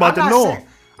right. We talking about the norm.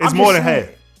 It's more than half.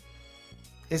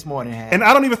 It's more than half. And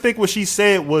I don't even think what she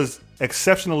said was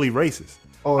exceptionally racist.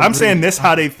 I'm saying this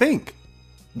how they think.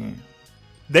 Yeah.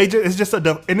 It's just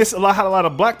and it's how a lot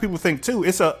of black people think too.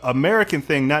 It's a American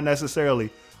thing, not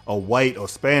necessarily a white or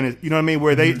Spanish. You know what I mean?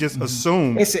 Where they just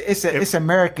assume it's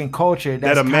American culture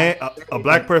that a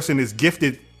black person is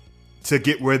gifted to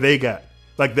get where they got.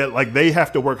 Like that, like they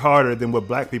have to work harder than what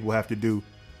black people have to do.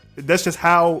 That's just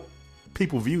how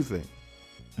people view things.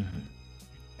 Mm-hmm.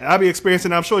 And I be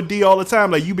experiencing, I'm sure D all the time,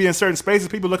 like you be in certain spaces,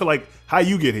 people looking like, how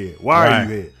you get here? Why are you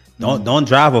here? Don't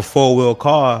drive a 4-wheel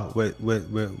car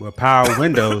with power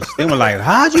windows. They were like,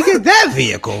 how'd you get that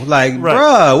vehicle? Like,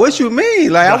 bruh, what you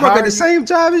mean? Like, I work at the same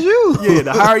job as you. Yeah,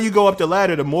 the higher you go up the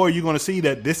ladder, the more you're going to see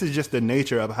that this is just the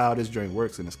nature of how this drink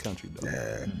works in this country, though.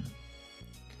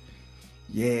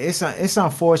 Yeah, it's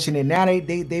unfortunate. Now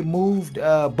they moved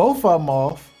both of them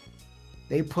off.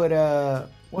 They put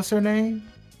what's her name?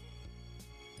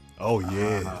 Oh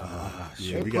yeah,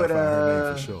 we got to find her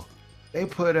name for sure. They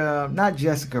put not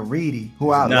Jessica Reedy,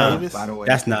 who I love, by the way.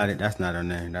 That's not it. That's not her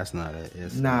name. That's not it.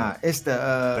 It's the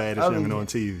baddest woman on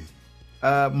TV.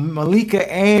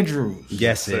 Malika Andrews.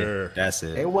 Yes, sir. That's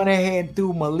it. They went ahead and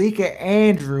threw Malika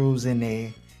Andrews in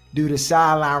there, do the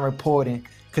sideline reporting,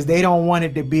 because they don't want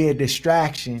it to be a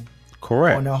distraction.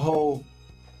 Correct. On the whole.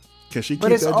 Can she keep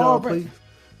that job, please?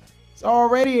 It's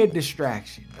already a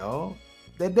distraction, though,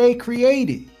 that they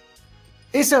created.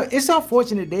 It's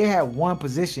unfortunate they have one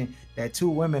position that two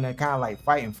women are kind of like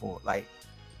fighting for. Like,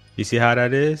 you see how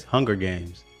that is? Hunger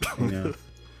Games. You know,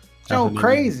 so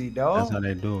crazy, dog. That's how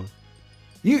they do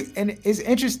it. And it's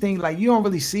interesting. Like, you don't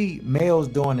really see males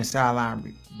doing the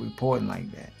sideline reporting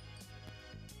like that.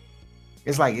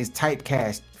 It's like it's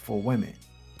typecast for women.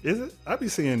 Is it? I be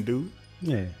seeing dudes.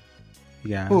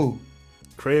 Yeah. Who?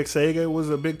 Craig Sager was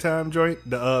a big time joint.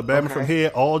 The Batman from here,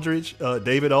 Aldridge,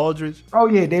 David Aldridge. Oh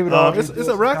yeah, David Aldridge. It's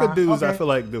a rack of dudes. I feel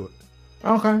like do it.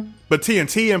 Okay. But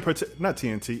TNT not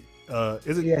TNT.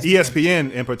 Is it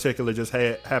ESPN in particular? Just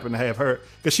happened to have her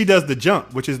because she does The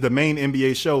Jump, which is the main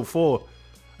NBA show for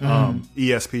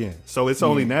ESPN. So it's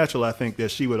only natural, I think,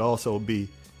 that she would also be,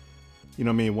 you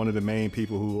know what I mean, one of the main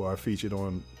people who are featured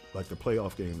on like the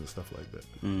playoff games and stuff like that.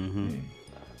 Mm-hmm.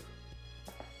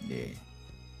 Yeah.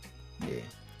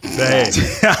 Bad.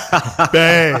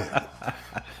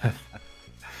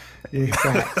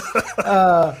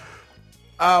 Yeah.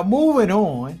 Moving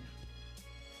on.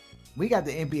 We got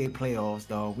the NBA playoffs,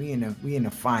 dog. We in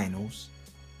the finals.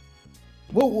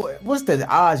 What's the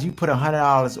odds you put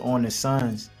 $100 on the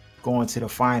Suns going to the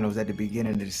finals at the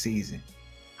beginning of the season?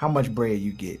 How much bread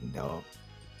you getting, dog?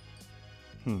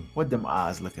 What them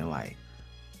odds looking like?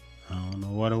 I don't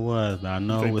know what it was, but I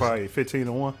know I it think was. probably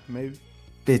 15-1, maybe.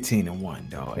 15-1,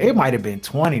 dog. It might have been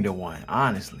 20-1,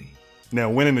 honestly. Now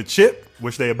winning the chip,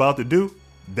 which they about to do,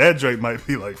 that Drake might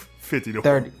be like 50-1.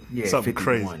 30, yeah, something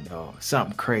 51, crazy. dog.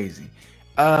 Something crazy.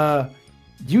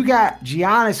 You got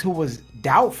Giannis, who was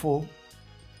doubtful,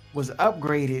 was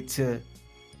upgraded to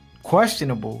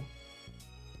questionable.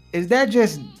 Is that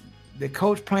just the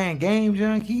coach playing games,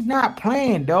 young? He's not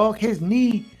playing, dog. His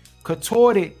knee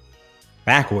contorted.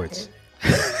 Backwards.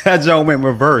 That joint went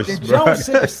reverse. The bro. joint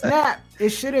should have snapped. It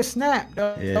should have snapped,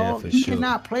 dog. Yeah, for He sure.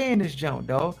 cannot play in this joint,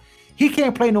 dog. He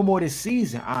can't play no more this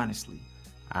season, honestly.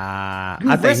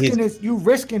 I think You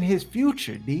risking his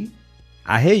future, D.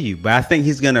 I hear you, but I think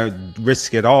he's gonna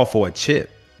risk it all for a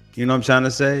chip. You know what I'm trying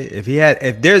to say?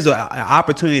 If there's an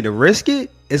opportunity to risk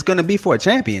it, it's gonna be for a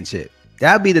championship.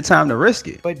 That'd be the time to risk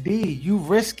it. But D, you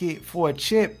risk it for a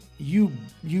chip, you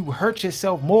hurt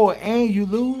yourself more and you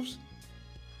lose.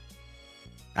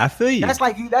 I feel you. That's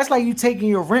like you taking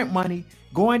your rent money,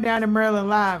 going down to Maryland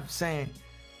Live, saying,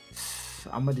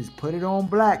 "I'm gonna just put it on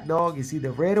black, dog. It's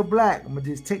either red or black. I'm gonna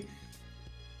just take."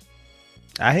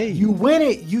 I hear You you. win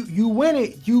it, you win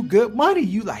it, you good money.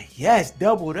 You like, yes,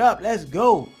 doubled up, let's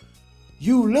go.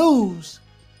 You lose,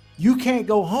 you can't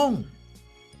go home.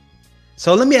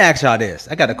 So let me ask y'all this.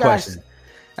 I got a You guys- question.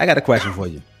 I got a question for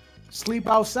you. Sleep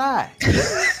outside.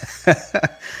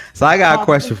 So I got a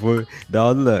question for you,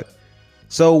 dog. Look.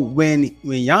 So when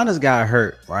Giannis got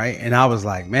hurt, right? And I was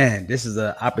like, man, this is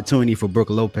an opportunity for Brook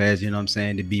Lopez, you know what I'm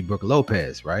saying, to be Brook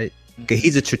Lopez, right? Because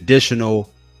he's a traditional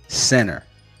center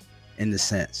in the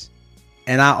sense.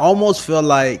 And I almost feel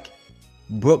like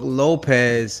Brook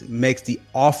Lopez makes the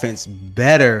offense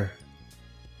better.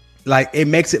 Like it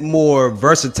makes it more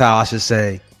versatile, I should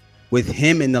say, with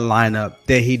him in the lineup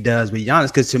than he does with Giannis.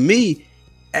 Because to me,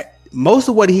 most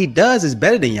of what he does is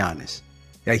better than Giannis.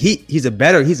 Like he's a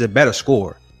better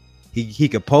scorer. He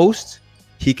can post,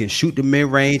 he can shoot the mid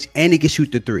range, and he can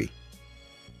shoot the three.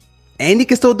 And he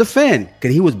can still defend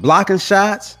because he was blocking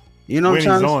shots. You know When what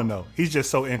I'm he's trying to on though, he's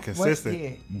just so inconsistent. Yeah.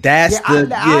 That's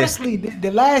Honestly,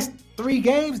 the last 3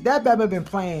 games, that Bama been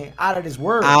playing out of this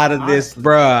world. out of this, honestly.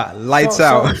 bruh. Lights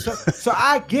out. So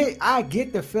I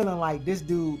get the feeling like this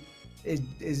dude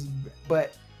is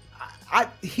but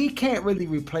he can't really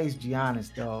replace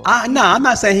Giannis though. No, I'm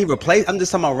not saying he replaced. I'm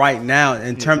just talking about right now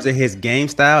in terms of his game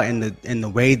style and the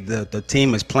way the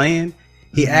team is playing.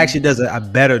 He actually does a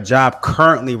better job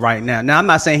currently right now. Now I'm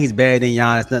not saying he's better than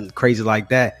Giannis, nothing crazy like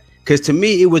that. Because to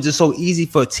me, it was just so easy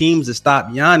for teams to stop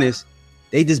Giannis.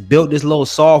 They just built this little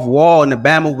soft wall, and the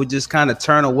Bama would just kind of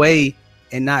turn away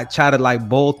and not try to like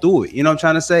bowl through it. You know what I'm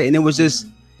trying to say? And it was just,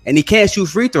 and he can't shoot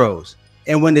free throws.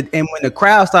 And when the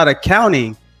crowd started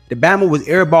counting, the Bama was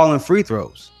airballing free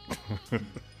throws.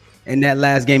 In that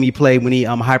last game he played when he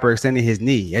hyperextended his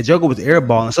knee, and Joker was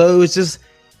airballing. So it was just,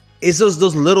 it's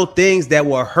those little things that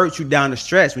will hurt you down the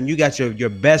stretch when you got your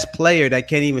best player that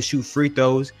can't even shoot free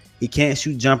throws. He can't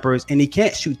shoot jumpers and he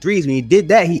can't shoot threes. When he did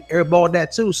that, he airballed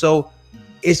that too. So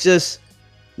it's just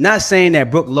not saying that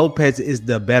Brook Lopez is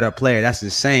the better player. That's the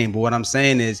same. But what I'm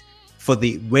saying is for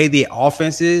the way the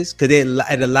offense is, because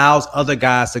it allows other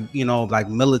guys to, you know, like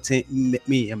Middleton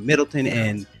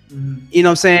and, you know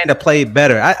what I'm saying, to play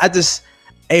better.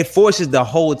 It forces the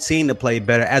whole team to play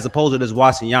better as opposed to just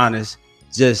watching Giannis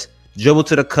just dribble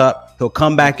to the cup. He'll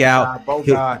come back out.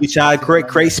 He'll try to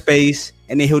create space.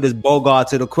 And then he'll just bogart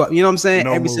to the cup. You know what I'm saying?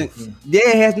 No he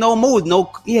has no moves.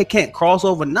 He can't cross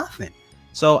over nothing.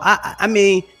 So I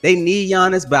mean, they need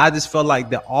Giannis, but I just feel like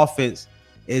the offense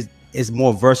is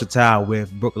more versatile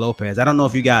with Brook Lopez. I don't know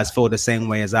if you guys feel the same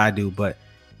way as I do, but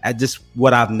I just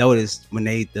what I've noticed when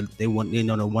they won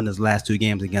those last 2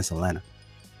 games against Atlanta.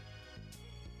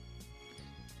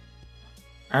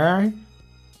 All right.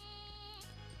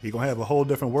 He's gonna have a whole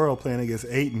different world playing against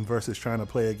Ayton versus trying to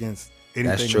play against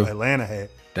anything true. that Atlanta had.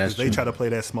 That's they true. try to play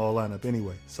that small lineup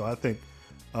anyway. So I think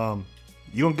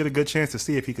you're gonna get a good chance to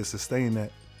see if he can sustain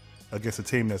that against a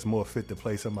team that's more fit to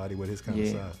play somebody with his kind of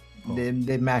size.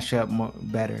 They match up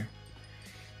better.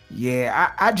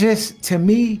 Yeah, I just, to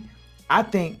me, I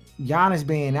think Giannis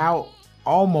being out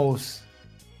almost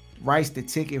writes the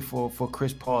ticket for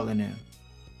Chris Paul and them.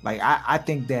 Like I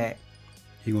think that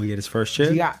He gonna get his first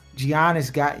chip?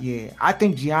 Giannis I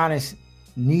think Giannis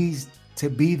needs to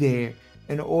be there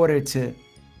in order to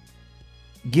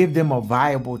give them a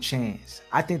viable chance.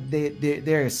 I think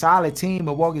they're a solid team.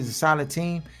 Milwaukee's a solid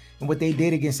team. And what they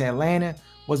did against Atlanta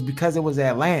was because it was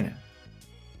Atlanta.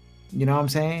 You know what I'm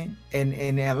saying?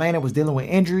 And Atlanta was dealing with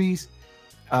injuries.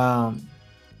 And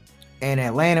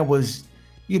Atlanta was,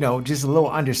 just a little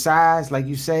undersized, like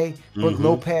you say. Brook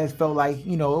Lopez felt like,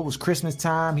 it was Christmas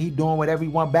time. He doing whatever he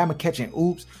want. Bama catching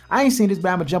oops. I ain't seen this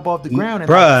Bama jump off the ground in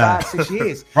like 5-6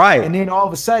 years. Right. And then all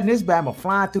of a sudden, this Bama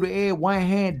flying through the air, one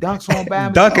hand dunks on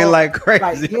Bama. Dunking like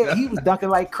crazy. Like, he was dunking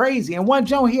like crazy. And one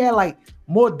Jones, he had like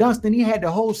more dunks than he had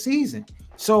the whole season.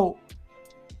 So,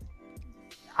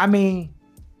 I mean,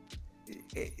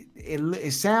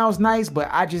 it sounds nice, but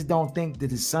I just don't think that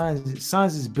the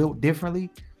Suns is built differently.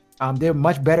 They're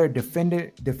much better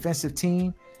defensive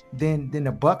team than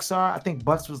the Bucks are. I think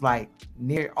Bucks was like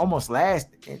near almost last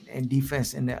in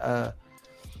defense in the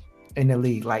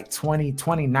league, like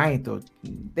 29th, or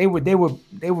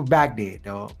they were back there,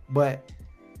 dog. But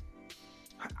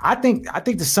I think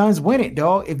the Suns win it,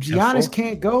 dog. If Giannis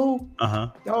can't go,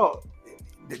 dog.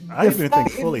 I even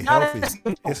think fully healthy.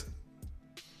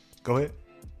 Go ahead.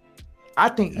 I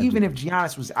think even if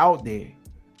Giannis was out there,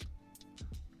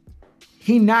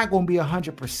 he not going to be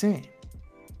 100%.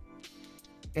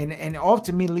 And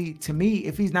ultimately, to me,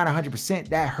 if he's not 100%,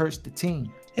 that hurts the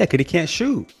team. Yeah, because he can't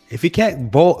shoot. If he can't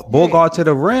ball guard to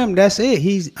the rim, that's it.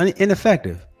 He's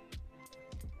ineffective.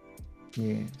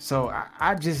 Yeah. So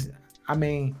I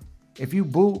mean, if you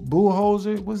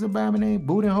Budenholzer, what's the Bama name?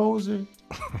 Budenholzer?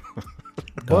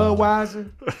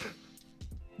 Budweiser?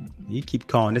 You keep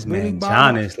calling this Billy man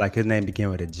Bob? Giannis like his name began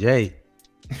with a J.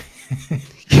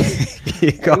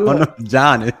 You calling him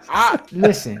Giannis.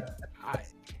 Listen,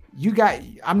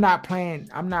 I'm not playing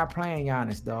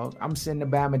Giannis, dog. I'm sitting the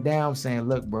Bama down saying,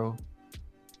 look, bro,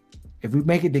 if we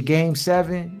make it to game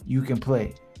 7, you can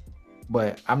play.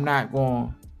 But I'm not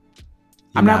going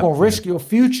to risk your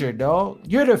future, dog.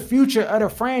 You're the future of the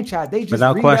franchise. They just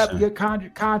re-up your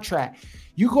contract.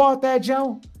 You go out there,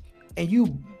 Joe, and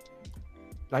you,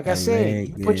 like I said,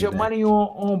 you put your money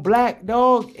on black,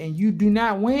 dog, and you do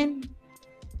not win.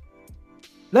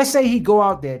 Let's say he go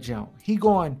out there, Joe. He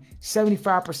going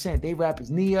 75%. They wrap his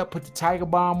knee up, put the Tiger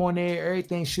Bomb on there,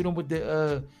 everything, shoot him with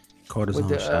the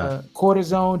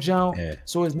cortisone, Joe,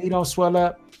 so his knee don't swell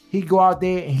up. He go out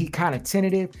there and he kind of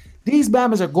tentative. These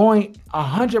Bamas are going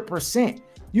 100%.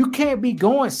 You can't be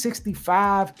going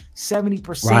 65,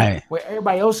 70% where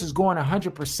everybody else is going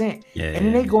 100%. And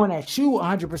then they going at you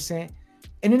 100%.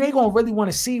 And then they're going to really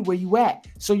want to see where you at.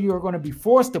 So you're going to be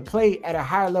forced to play at a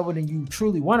higher level than you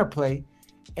truly want to play.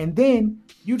 And then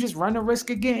you just run the risk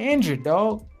of getting injured,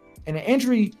 dog. And an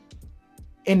injury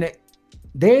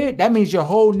that means your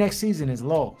whole next season is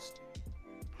lost.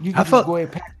 You can just go ahead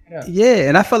and pack it up. Yeah,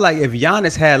 and I feel like if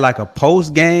Giannis had like a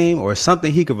post game or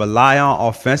something he could rely on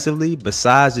offensively,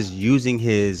 besides just using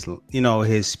his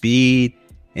speed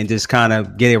and just kind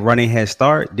of get a running head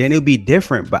start, then it'll be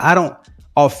different. But I don't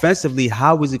offensively,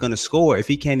 how is he going to score if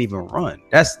he can't even run?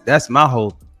 That's my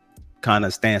whole kind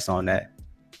of stance on that.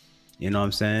 You know what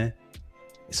I'm saying?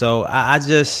 So that's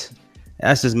just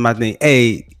my thing.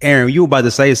 Hey, Aaron, you were about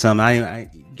to say something. I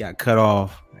got cut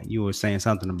off. You were saying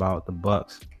something about the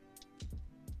Bucks.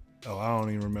 Oh, I don't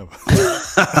even remember.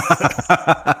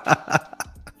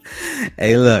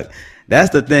 Hey, look,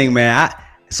 that's the thing, man.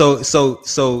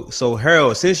 So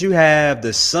Harold, since you have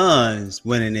the Suns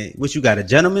winning it, what you got, a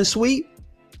gentleman's sweep?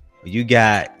 You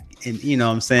got, you know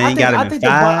what I'm saying?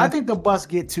 I think the Bucks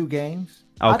get 2 games.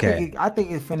 Okay. I think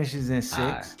it finishes in 6.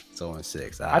 Right. So in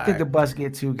 6. I think the Bucks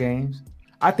get 2 games.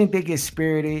 I think they get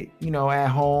spirited, at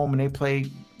home, and they play,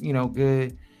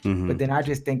 good. Mm-hmm. But then I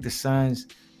just think the Suns,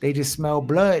 they just smell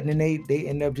blood, and then they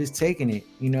end up just taking it,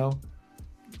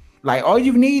 Like, all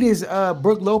you need is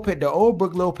Brook Lopez, the old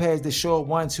Brook Lopez, to show up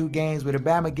 1-2 games where the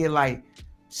Bama get like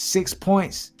 6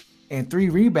 points and 3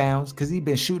 rebounds because he's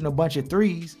been shooting a bunch of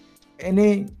threes, and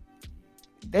then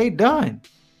they done.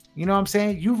 You know what I'm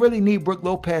saying? You really need Brook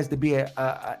Lopez to be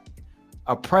a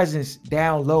presence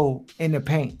down low in the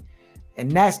paint. And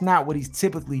that's not what he's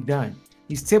typically done.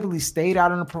 He's typically stayed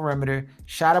out on the perimeter,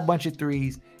 shot a bunch of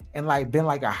threes, and like been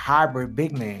like a hybrid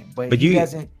big man. But he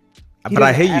doesn't. But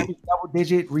I hear you.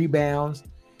 Double-digit rebounds.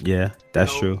 Yeah,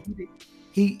 that's true.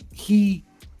 He's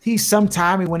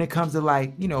sometimey when it comes to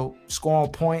like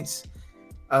scoring points.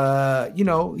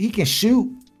 He can shoot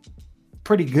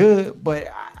pretty good, but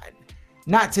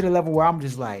not to the level where I'm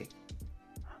just like,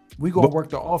 we gonna work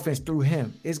the offense through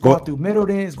him. It's going through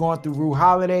Middleton. It's going through Rue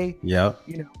Holiday. Yeah.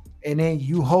 And then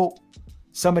you hope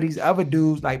some of these other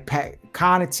dudes like Pat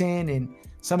Connaughton and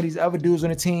some of these other dudes on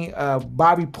the team,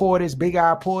 Bobby Portis, Big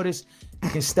Eye Portis,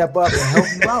 can step up and help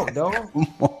you out, dog.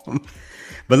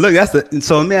 But look,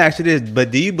 so let me ask you this. But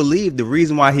do you believe the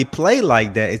reason why he played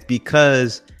like that is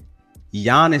because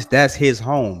Giannis, that's his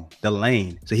home, the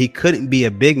lane. So he couldn't be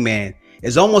a big man.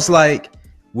 It's almost like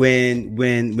when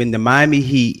the Miami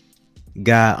Heat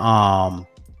got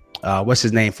what's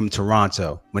his name from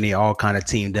Toronto when they all kind of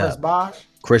teamed Chris up. Bosh.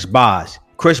 Chris Bosh.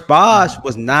 Chris Bosh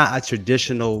was not a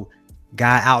traditional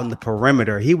guy out in the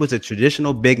perimeter. He was a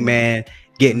traditional big man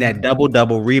getting that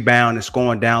double rebound and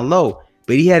scoring down low.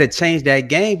 But he had to change that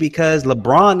game because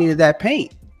LeBron needed that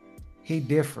paint. He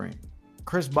different.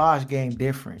 Chris Bosh game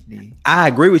different, D. I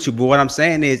agree with you, but what I'm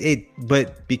saying is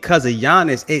but because of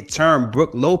Giannis, it turned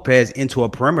Brook Lopez into a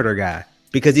perimeter guy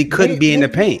because he couldn't be in the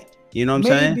paint. You know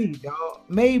what I'm saying? Maybe,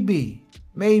 dog.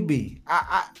 Maybe.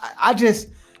 I just,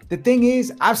 the thing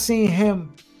is, I've seen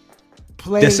him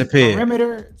play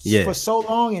perimeter for so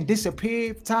long and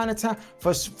disappear time to time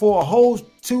for a whole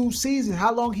 2 seasons.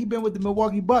 How long he been with the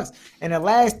Milwaukee Bucks? And the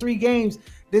last 3 games,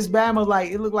 this Bama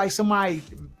it looked like somebody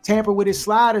tampered with his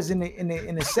sliders in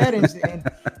the settings, and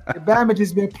the Bama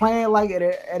just been playing like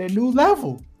at a new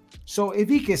level. So if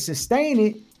he can sustain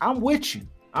it, I'm with you.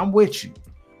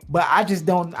 But I just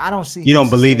don't. I don't see. You don't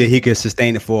believe that he could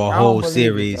sustain it for a whole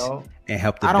series and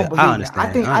help the. I don't build. believe I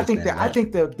understand. I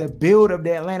think the build of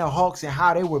the Atlanta Hawks and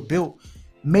how they were built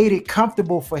made it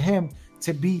comfortable for him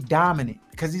to be dominant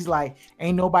because he's like,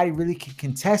 ain't nobody really can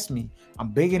contest me. I'm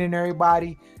bigger than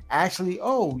everybody. Actually,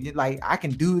 I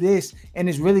can do this, and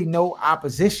there's really no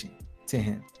opposition to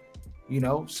him.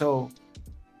 So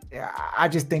I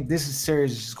just think this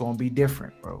series is going to be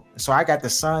different, bro. So I got the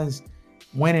Suns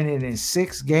winning it in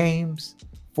 6 games,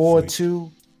 4-2.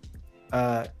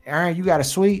 Aaron, you got a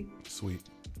sweep? Sweet.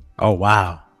 Oh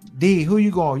wow. D, who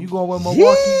you going? You going with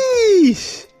Milwaukee?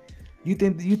 Yeesh. You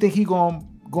think he going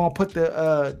put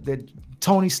the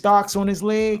Tony Starks on his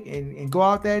leg and go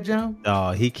out that jump?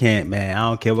 Oh, he can't, man. I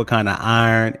don't care what kind of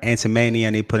iron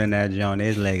antimania they put in that joint.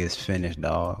 His leg is finished,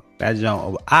 dog. That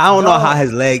joint. I don't know how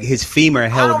his femur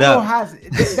held up.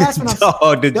 That's what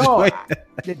I'm saying.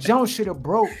 The joint should have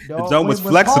broke, dog. The joint was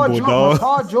flexible, dog.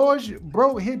 Paul George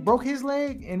broke his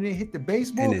leg and it hit the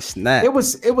baseball. And it snapped. It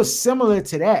was similar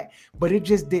to that, but it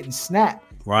just didn't snap.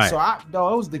 Right. So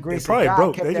it was the grace of God. It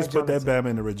probably broke. They just put that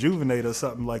Bama in the Rejuvenate or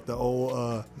something like the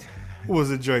old what was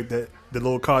the joint that the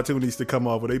little cartoon used to come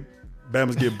off where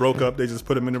Bama's get broke up, they just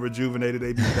put them in the Rejuvenator,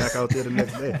 they be back out there the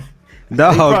next day. No,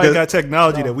 they probably got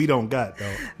technology that we don't got,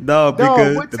 though. No,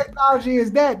 because what technology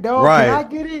is that, dog? Right. Can I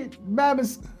get it?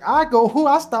 Bama's,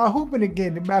 I start hooping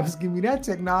again. The Bama's give me that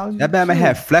technology. That Bama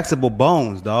had flexible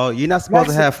bones, dog. You're not supposed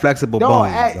to have flexible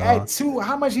bones. At 2,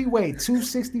 how much he weighed?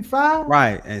 265?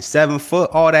 Right, and 7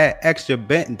 foot, all that extra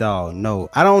bent, dog. No,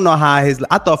 I don't know how I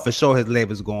thought for sure his leg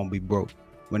was going to be broke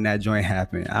when that joint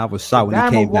happened. I was shocked when he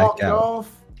came back out.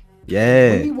 Off.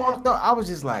 Yeah. When he walked off, I was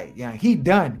just like, yeah, he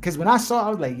done. Because when I saw, I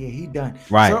was like, yeah, he done.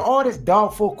 Right. So all this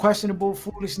dog full questionable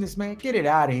foolishness, man, get it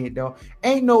out of here, dog.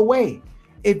 Ain't no way.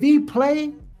 If he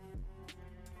play,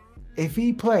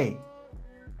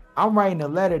 I'm writing a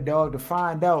letter, dog, to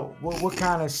find out what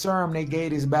kind of serum they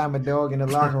gave this Bama dog in the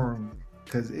locker room.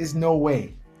 Because it's no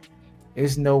way.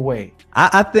 It's no way.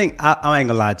 I think, I ain't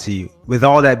gonna lie to you. With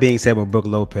all that being said with Brook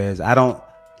Lopez, I don't,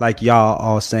 like y'all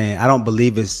all saying, I don't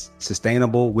believe it's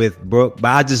sustainable with Brook, but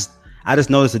I just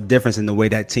noticed a difference in the way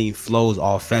that team flows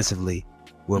offensively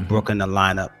with Brook in the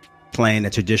lineup, playing a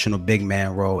traditional big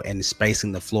man role and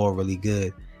spacing the floor really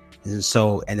good. And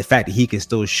the fact that he can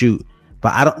still shoot,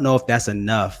 but I don't know if that's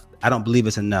enough. I don't believe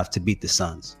it's enough to beat the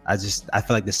Suns. I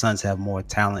feel like the Suns have more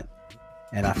talent,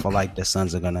 and I feel like the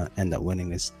Suns are gonna end up winning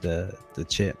the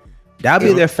chip. That'll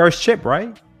be their first chip,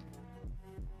 right?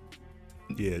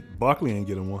 Yeah, Barkley ain't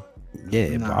getting one.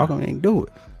 Yeah, Barkley ain't do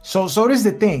it. So this is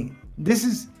the thing. This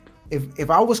is if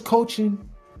I was coaching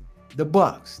the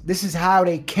Bucks, this is how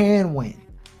they can win.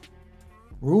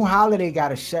 Rue Holiday got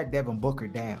to shut Devin Booker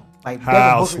down. Like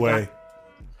how Sway?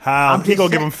 How he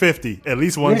gonna give him 50 at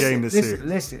least one game this series?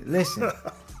 Listen.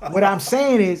 What I'm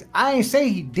saying is, I ain't say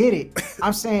he did it.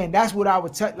 I'm saying that's what I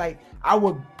would tell. Like I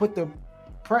would put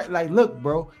look,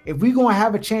 bro. If we gonna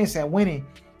have a chance at winning,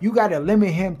 you got to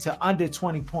limit him to under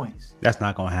 20 points. That's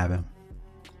not gonna happen.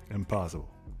 Impossible.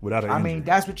 Without an I injury. mean,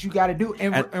 that's what you got to do.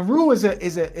 And Rue is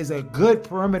a good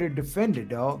perimeter defender,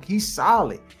 dog. He's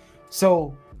solid.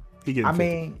 So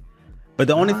but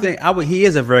the only thing he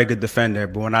is a very good defender.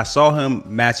 But when I saw him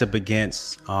match up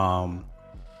against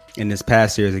in this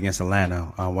past series against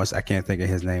Atlanta, I can't think of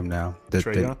his name now.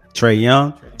 Trae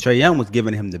Young. Trae Young was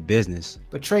giving him the business.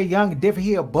 But Trae Young different.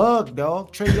 He a bug,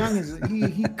 dog. Trae Young is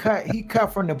he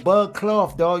cut from the bug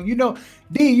cloth, dog. You know,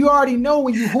 D, you already know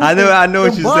when you hoop. I know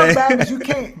what you're saying. Battles, you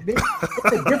can't.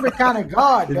 It's a different kind of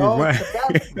guard, dog. Right.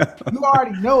 You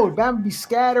already know Bama be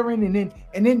scattering and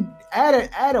then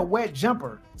add a wet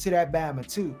jumper to that Bama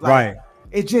too. Like, right.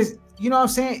 It just, you know what I'm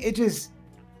saying? It just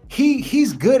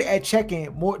he's good at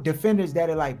checking more defenders that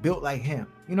are like built like him.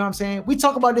 You know what I'm saying? We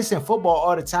talk about this in football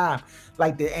all the time,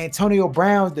 like the Antonio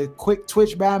Browns, the quick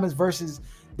twitch Bama's versus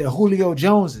the Julio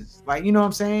Joneses. Like, you know what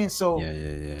I'm saying? So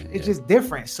it's just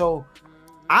different. So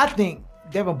I think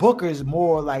Devin Booker is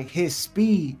more like his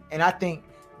speed, and I think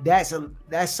that's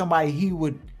somebody he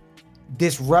would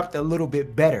disrupt a little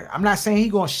bit better. I'm not saying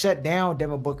he's gonna shut down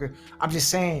Devin Booker. I'm just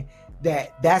saying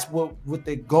that's what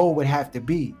the goal would have to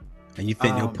be. And you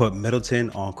think he'll put Middleton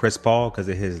on Chris Paul because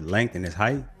of his length and his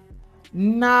height?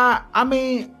 Nah, I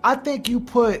mean, I think you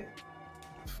could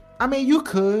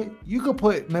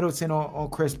put Middleton on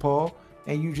Chris Paul,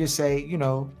 and you just say, you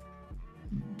know,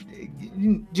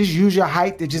 you just use your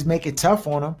height to just make it tough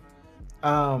on him.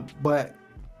 But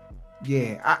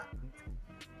yeah,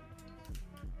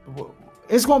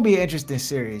 it's gonna be an interesting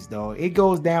series though. It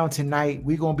goes down tonight.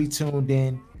 We're gonna be tuned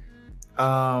in.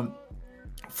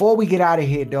 Before we get out of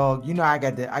here, dog, you know I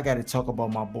got to talk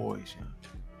about my boys.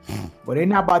 But they're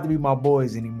not about to be my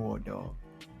boys anymore, dog.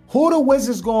 Who the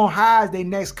Wizards gonna hire as their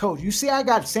next coach? You see, I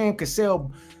got Sam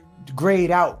Cassell grayed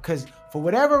out because for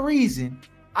whatever reason,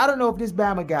 I don't know if this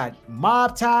Bama got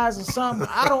mob ties or something.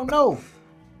 I don't know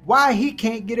why he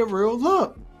can't get a real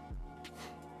look.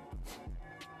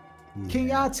 Can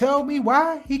y'all tell me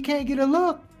why he can't get a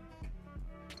look?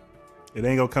 It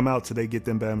ain't gonna come out till they get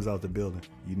them Bams out the building.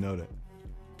 You know that.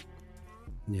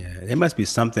 Yeah, there must be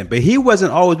something. But he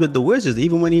wasn't always with the Wizards.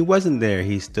 Even when he wasn't there,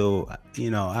 he still, you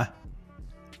know,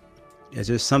 it's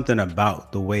just something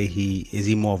about the way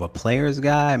he more of a player's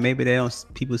guy? Maybe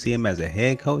people see him as a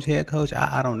head coach.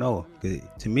 I don't know.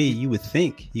 To me, you would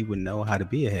think he would know how to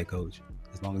be a head coach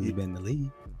as long as he's been in the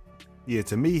league. Yeah,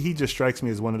 to me, he just strikes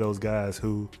me as one of those guys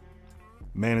who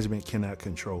management cannot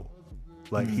control.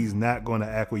 Like, he's not going to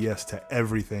acquiesce to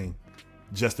everything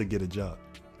just to get a job.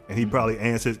 And he probably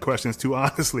answered questions too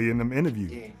honestly in them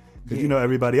interviews. Because, you know,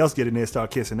 everybody else get in there and start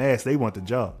kissing ass. They want the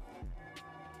job.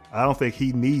 I don't think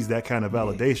he needs that kind of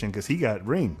validation because he got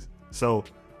rings. So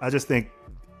I just think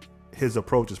his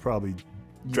approach is probably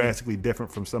drastically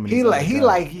different from some of these he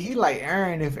like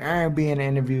Aaron. If Aaron be in the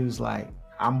interviews, like,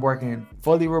 I'm working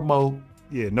fully remote.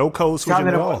 Yeah, no code switching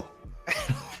at all.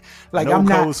 Like, no I'm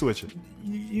code not switching.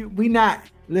 We not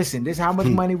listen. This is how much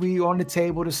money we on the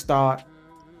table to start.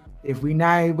 If we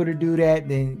not able to do that,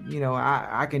 then you know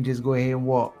I can just go ahead and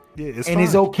walk. Yeah, it's and fine.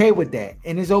 it's okay with that.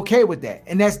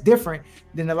 And that's different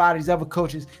than a lot of these other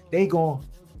coaches. They going,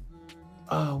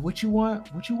 what you want?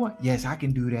 Yes, I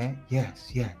can do that.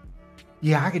 Yes,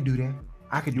 yeah, I can do that.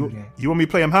 Do that. You want me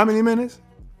to play him how many minutes?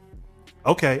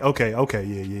 Okay.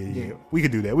 Yeah. We can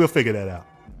do that. We'll figure that out.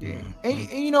 Yeah,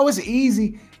 and you know it's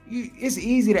easy. It's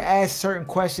easy to ask certain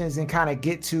questions and kind of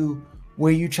get to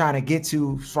where you're trying to get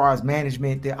to as far as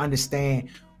management to understand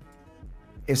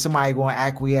if somebody going to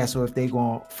acquiesce or if they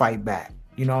going to fight back.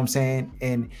 You know what I'm saying?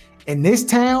 And in this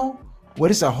town where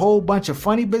there's a whole bunch of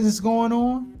funny business going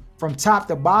on from top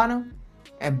to bottom,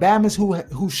 and Bamas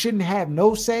who shouldn't have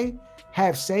no say,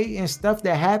 have say in stuff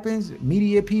that happens,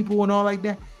 media people and all like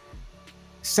that,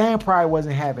 Sam probably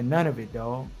wasn't having none of it,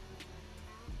 dog.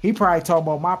 He probably talking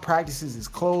about my practices is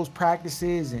closed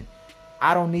practices and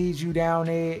I don't need you down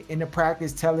there in the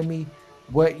practice telling me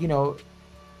what, you know,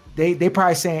 they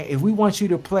probably saying, if we want you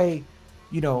to play,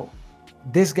 you know,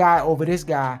 this guy over this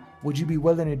guy, would you be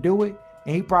willing to do it?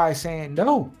 And he probably saying,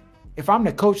 no. If I'm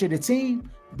the coach of the team,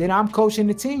 then I'm coaching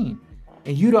the team.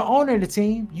 And you the owner of the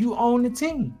team, you own the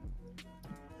team.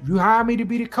 You hire me to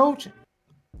be the coach,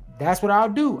 that's what I'll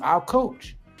do. I'll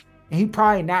coach. And he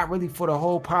probably not really for the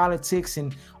whole politics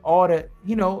and all the,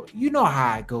 you know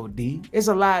how I go, D. It's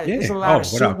a lot of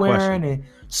shit wearing and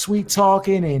sweet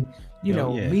talking and,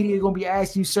 media gonna be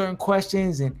asking you certain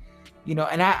questions and, you know,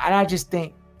 and I just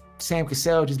think Sam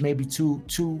Cassell just may be too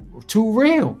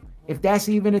real, if that's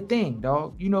even a thing,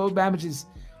 dog. You know, Bama just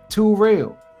too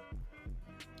real.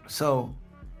 So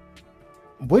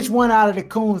which one out of the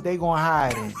coons they gonna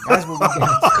hire then? That's what we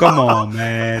got. Come on,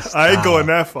 man. Stop. I ain't going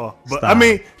that far. But Stop. I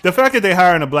mean, the fact that they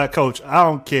hiring a black coach, I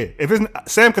don't care. If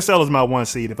it's Sam Cassell is my one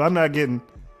seed. If I'm not getting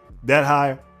that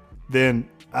high, then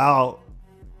I'll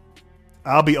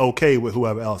be okay with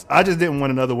whoever else. I just didn't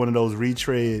want another one of those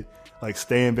retread like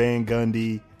Stan Van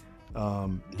Gundy.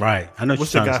 Right. I know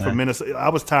what's the guy from Minnesota? I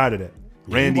was tired of that.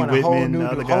 Randy Whitman, the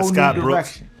other guy, Scott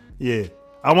Brooks. Yeah.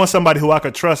 I want somebody who I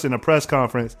could trust in a press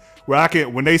conference where I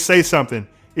can, when they say something,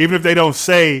 even if they don't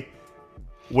say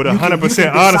with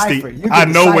 100% honesty, I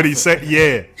know what he said.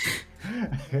 Yeah.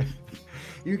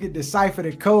 You can decipher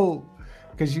the code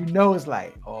because you know it's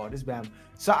like, oh, this bad.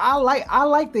 So I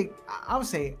would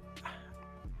say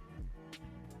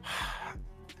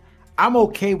I'm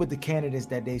okay with the candidates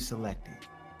that they selected.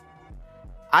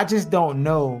 I just don't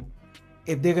know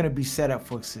if they're gonna be set up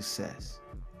for success.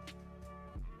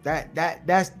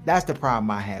 That's the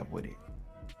problem I have with it.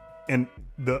 And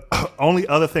the only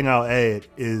other thing I'll add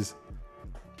is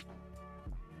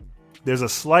there's a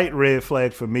slight red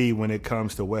flag for me when it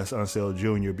comes to Wes Unseld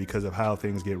Jr. because of how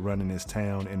things get run in this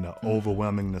town and the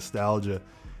overwhelming nostalgia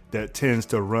that tends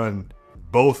to run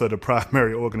both of the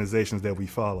primary organizations that we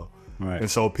follow. Right. And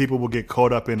so people will get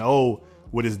caught up in,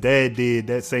 what his dad did,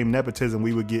 that same nepotism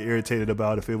we would get irritated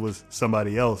about if it was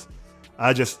somebody else.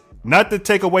 Not to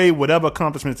take away whatever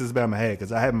accomplishments this Bama had,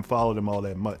 because I haven't followed him all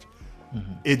that much.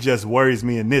 Mm-hmm. It just worries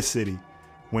me in this city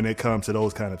when it comes to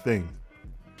those kind of things.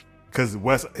 Because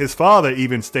his father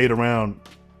even stayed around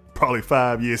probably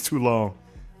 5 years too long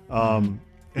in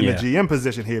the GM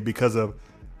position here because of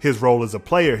his role as a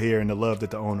player here and the love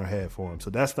that the owner had for him. So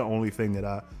that's the only thing that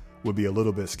I would be a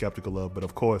little bit skeptical of. But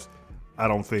of course, I'm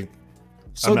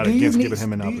not against giving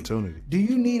him an opportunity. Do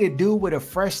you need a dude with a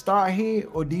fresh start here,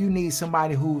 or do you need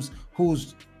somebody who's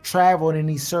traveled in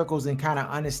these circles and kind of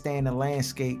understand the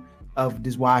landscape of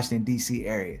this Washington, D.C.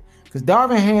 area? Because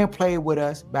Darvin Ham played with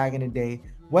us back in the day.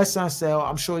 Wes Unseld,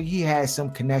 I'm sure he has some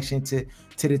connection to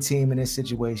the team in this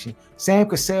situation. Sam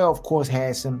Cassell, of course,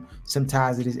 has some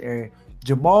ties to this area.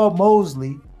 Jamal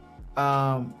Mosley,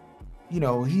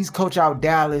 he's coach out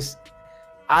Dallas.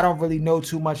 I don't really know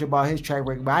too much about his track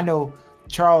record, but I know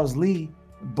Charles Lee,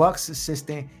 Buck's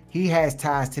assistant, he has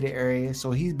ties to the area,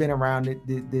 so he's been around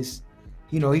this.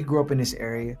 He grew up in this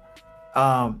area.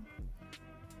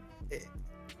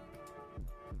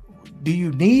 Do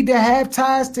you need to have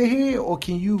ties to here, or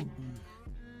can you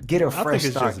get a fresh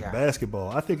start? I think it's just basketball.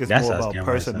 I think it's more about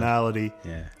personality.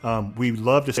 Yeah. We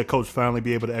love to see a coach finally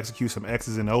be able to execute some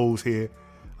X's and O's here.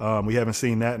 We haven't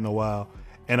seen that in a while.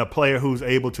 And a player who's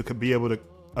able to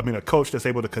a coach that's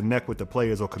able to connect with the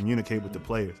players or communicate with the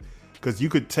players. Because you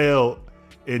could tell,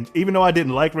 and even though I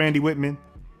didn't like Randy Whitman,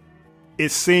 it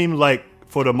seemed like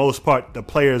for the most part the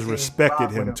players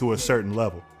respected him to a certain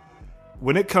level.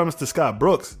 When it comes to Scott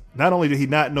Brooks, not only did he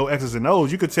not know X's and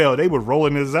O's, you could tell they were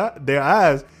rolling their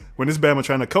eyes when this Bama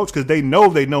trying to coach because they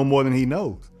know more than he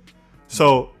knows.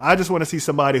 So I just want to see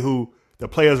somebody who the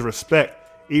players respect,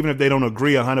 even if they don't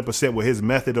agree 100% with his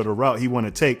method or the route he want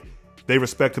to take. They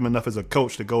respect him enough as a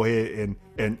coach to go ahead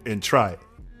and try it.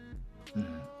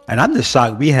 And I'm just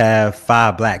shocked we have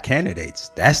 5 black candidates.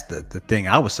 That's the thing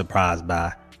I was surprised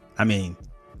by. I mean,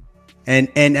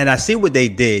 and I see what they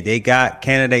did. They got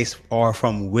candidates are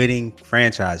from winning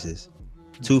franchises.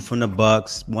 2 from the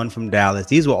Bucks, 1 from Dallas.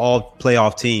 These were all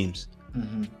playoff teams.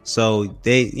 Mm-hmm. So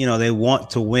they want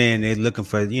to win. They're looking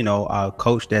for, a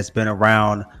coach that's been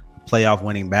around playoff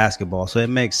winning basketball. So it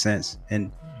makes sense.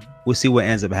 And we'll see what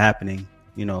ends up happening,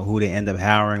 who they end up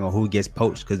hiring or who gets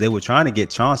poached, because they were trying to get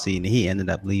Chauncey and he ended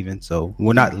up leaving. So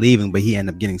we're not leaving, but he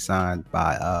ended up getting signed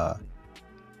by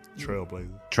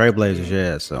Trailblazers.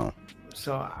 Yeah. So,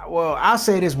 well, I'll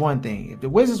say this one thing. If the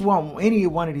Wizards want any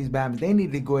one of these Bama's, they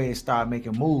need to go ahead and start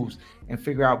making moves and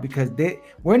figure out, because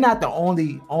we're not the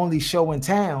only show in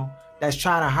town that's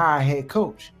trying to hire a head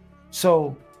coach.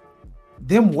 So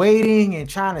them waiting and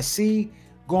trying to see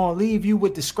gonna leave you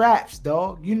with the scraps,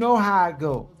 dog. You know how I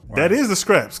go. That is the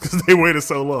scraps because they waited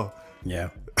so long. Yeah.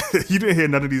 You didn't hear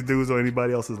none of these dudes on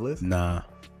anybody else's list? Nah.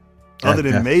 Other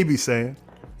than maybe Sam.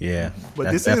 Yeah.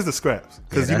 But this is the scraps.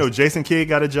 Because, Jason Kidd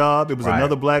got a job. It was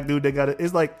another black dude that got it.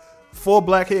 It's like 4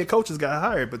 black head coaches got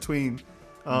hired between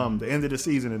the end of the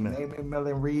season and now. Maybe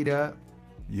Melvin Reed up.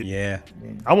 Yeah.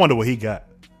 I wonder what he got.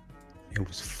 It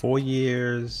was 4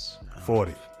 years.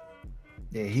 40.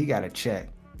 Yeah, he got a check.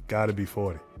 Got to be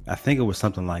 40. I think it was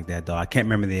something like that, though. I can't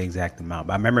remember the exact amount,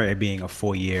 but I remember it being a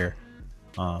 4-year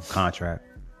contract.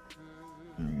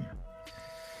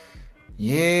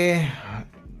 Yeah,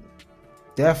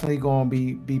 definitely going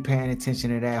to be paying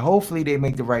attention to that. Hopefully they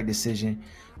make the right decision.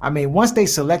 I mean, once they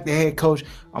select the head coach,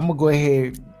 I'm going to go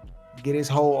ahead and get his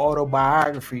whole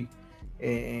autobiography,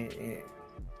 and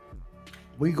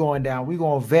we going down. We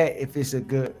going to vet if it's a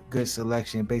good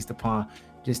selection based upon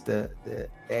just the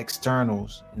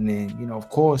externals. And then, of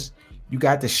course, you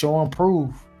got to show and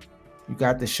prove.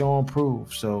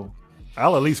 So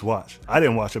I'll at least watch. I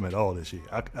didn't watch him at all this year.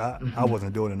 I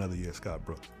wasn't doing another year Scott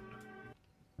Brooks.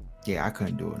 Yeah, I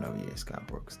couldn't do another year Scott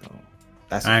Brooks, though.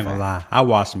 I ain't gonna lie. I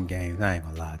watched some games. I ain't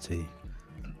gonna lie to you.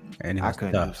 And I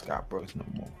couldn't do Scott Brooks no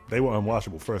more. They were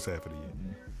unwatchable first half of the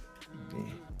year.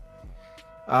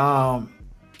 Yeah.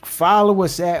 Follow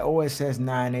us at OSS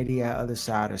 980 at Other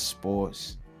Side of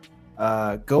Sports.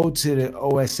 Go to the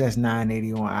OSS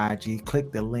 980 on IG.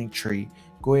 Click the link tree.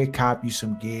 Go ahead, cop you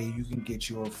some gear. You can get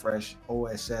you a fresh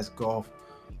OSS golf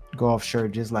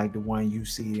shirt, just like the one you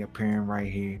see appearing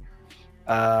right here.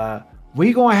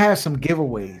 We gonna have some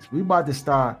giveaways. We about to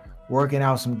start working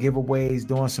out some giveaways,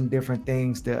 doing some different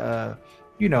things to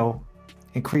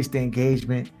increase the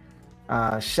engagement.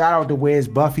 Shout out to Where's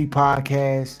Buffy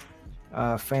podcast,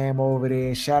 fam over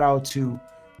there. Shout out to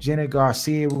Jenna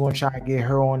Garcia. We're gonna try to get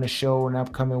her on the show in the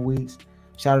upcoming weeks.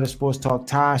 Shout out to Sports Talk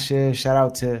Tasha. Shout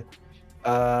out to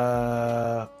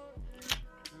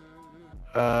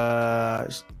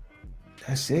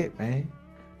that's it, man.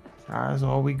 That's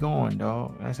all we going,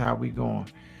 dog. That's how we going.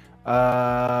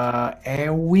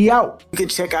 And we out. You can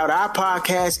check out our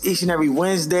podcast each and every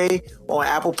Wednesday on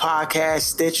Apple Podcasts,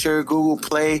 Stitcher, Google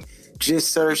Play.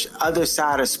 Just search Other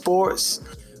Side of Sports.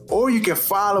 Or you can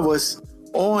follow us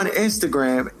on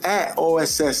Instagram at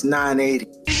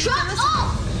OSS980. Shut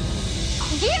up!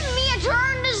 Give me a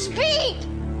turn to speak!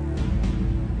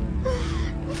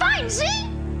 Fine, see?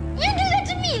 You do that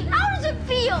to me. How does it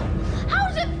feel? How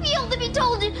does it feel to be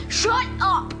told to shut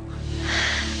up?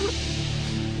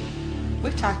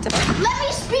 We've talked about it. Let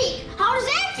me speak. How does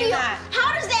that feel? not.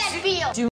 How does that feel?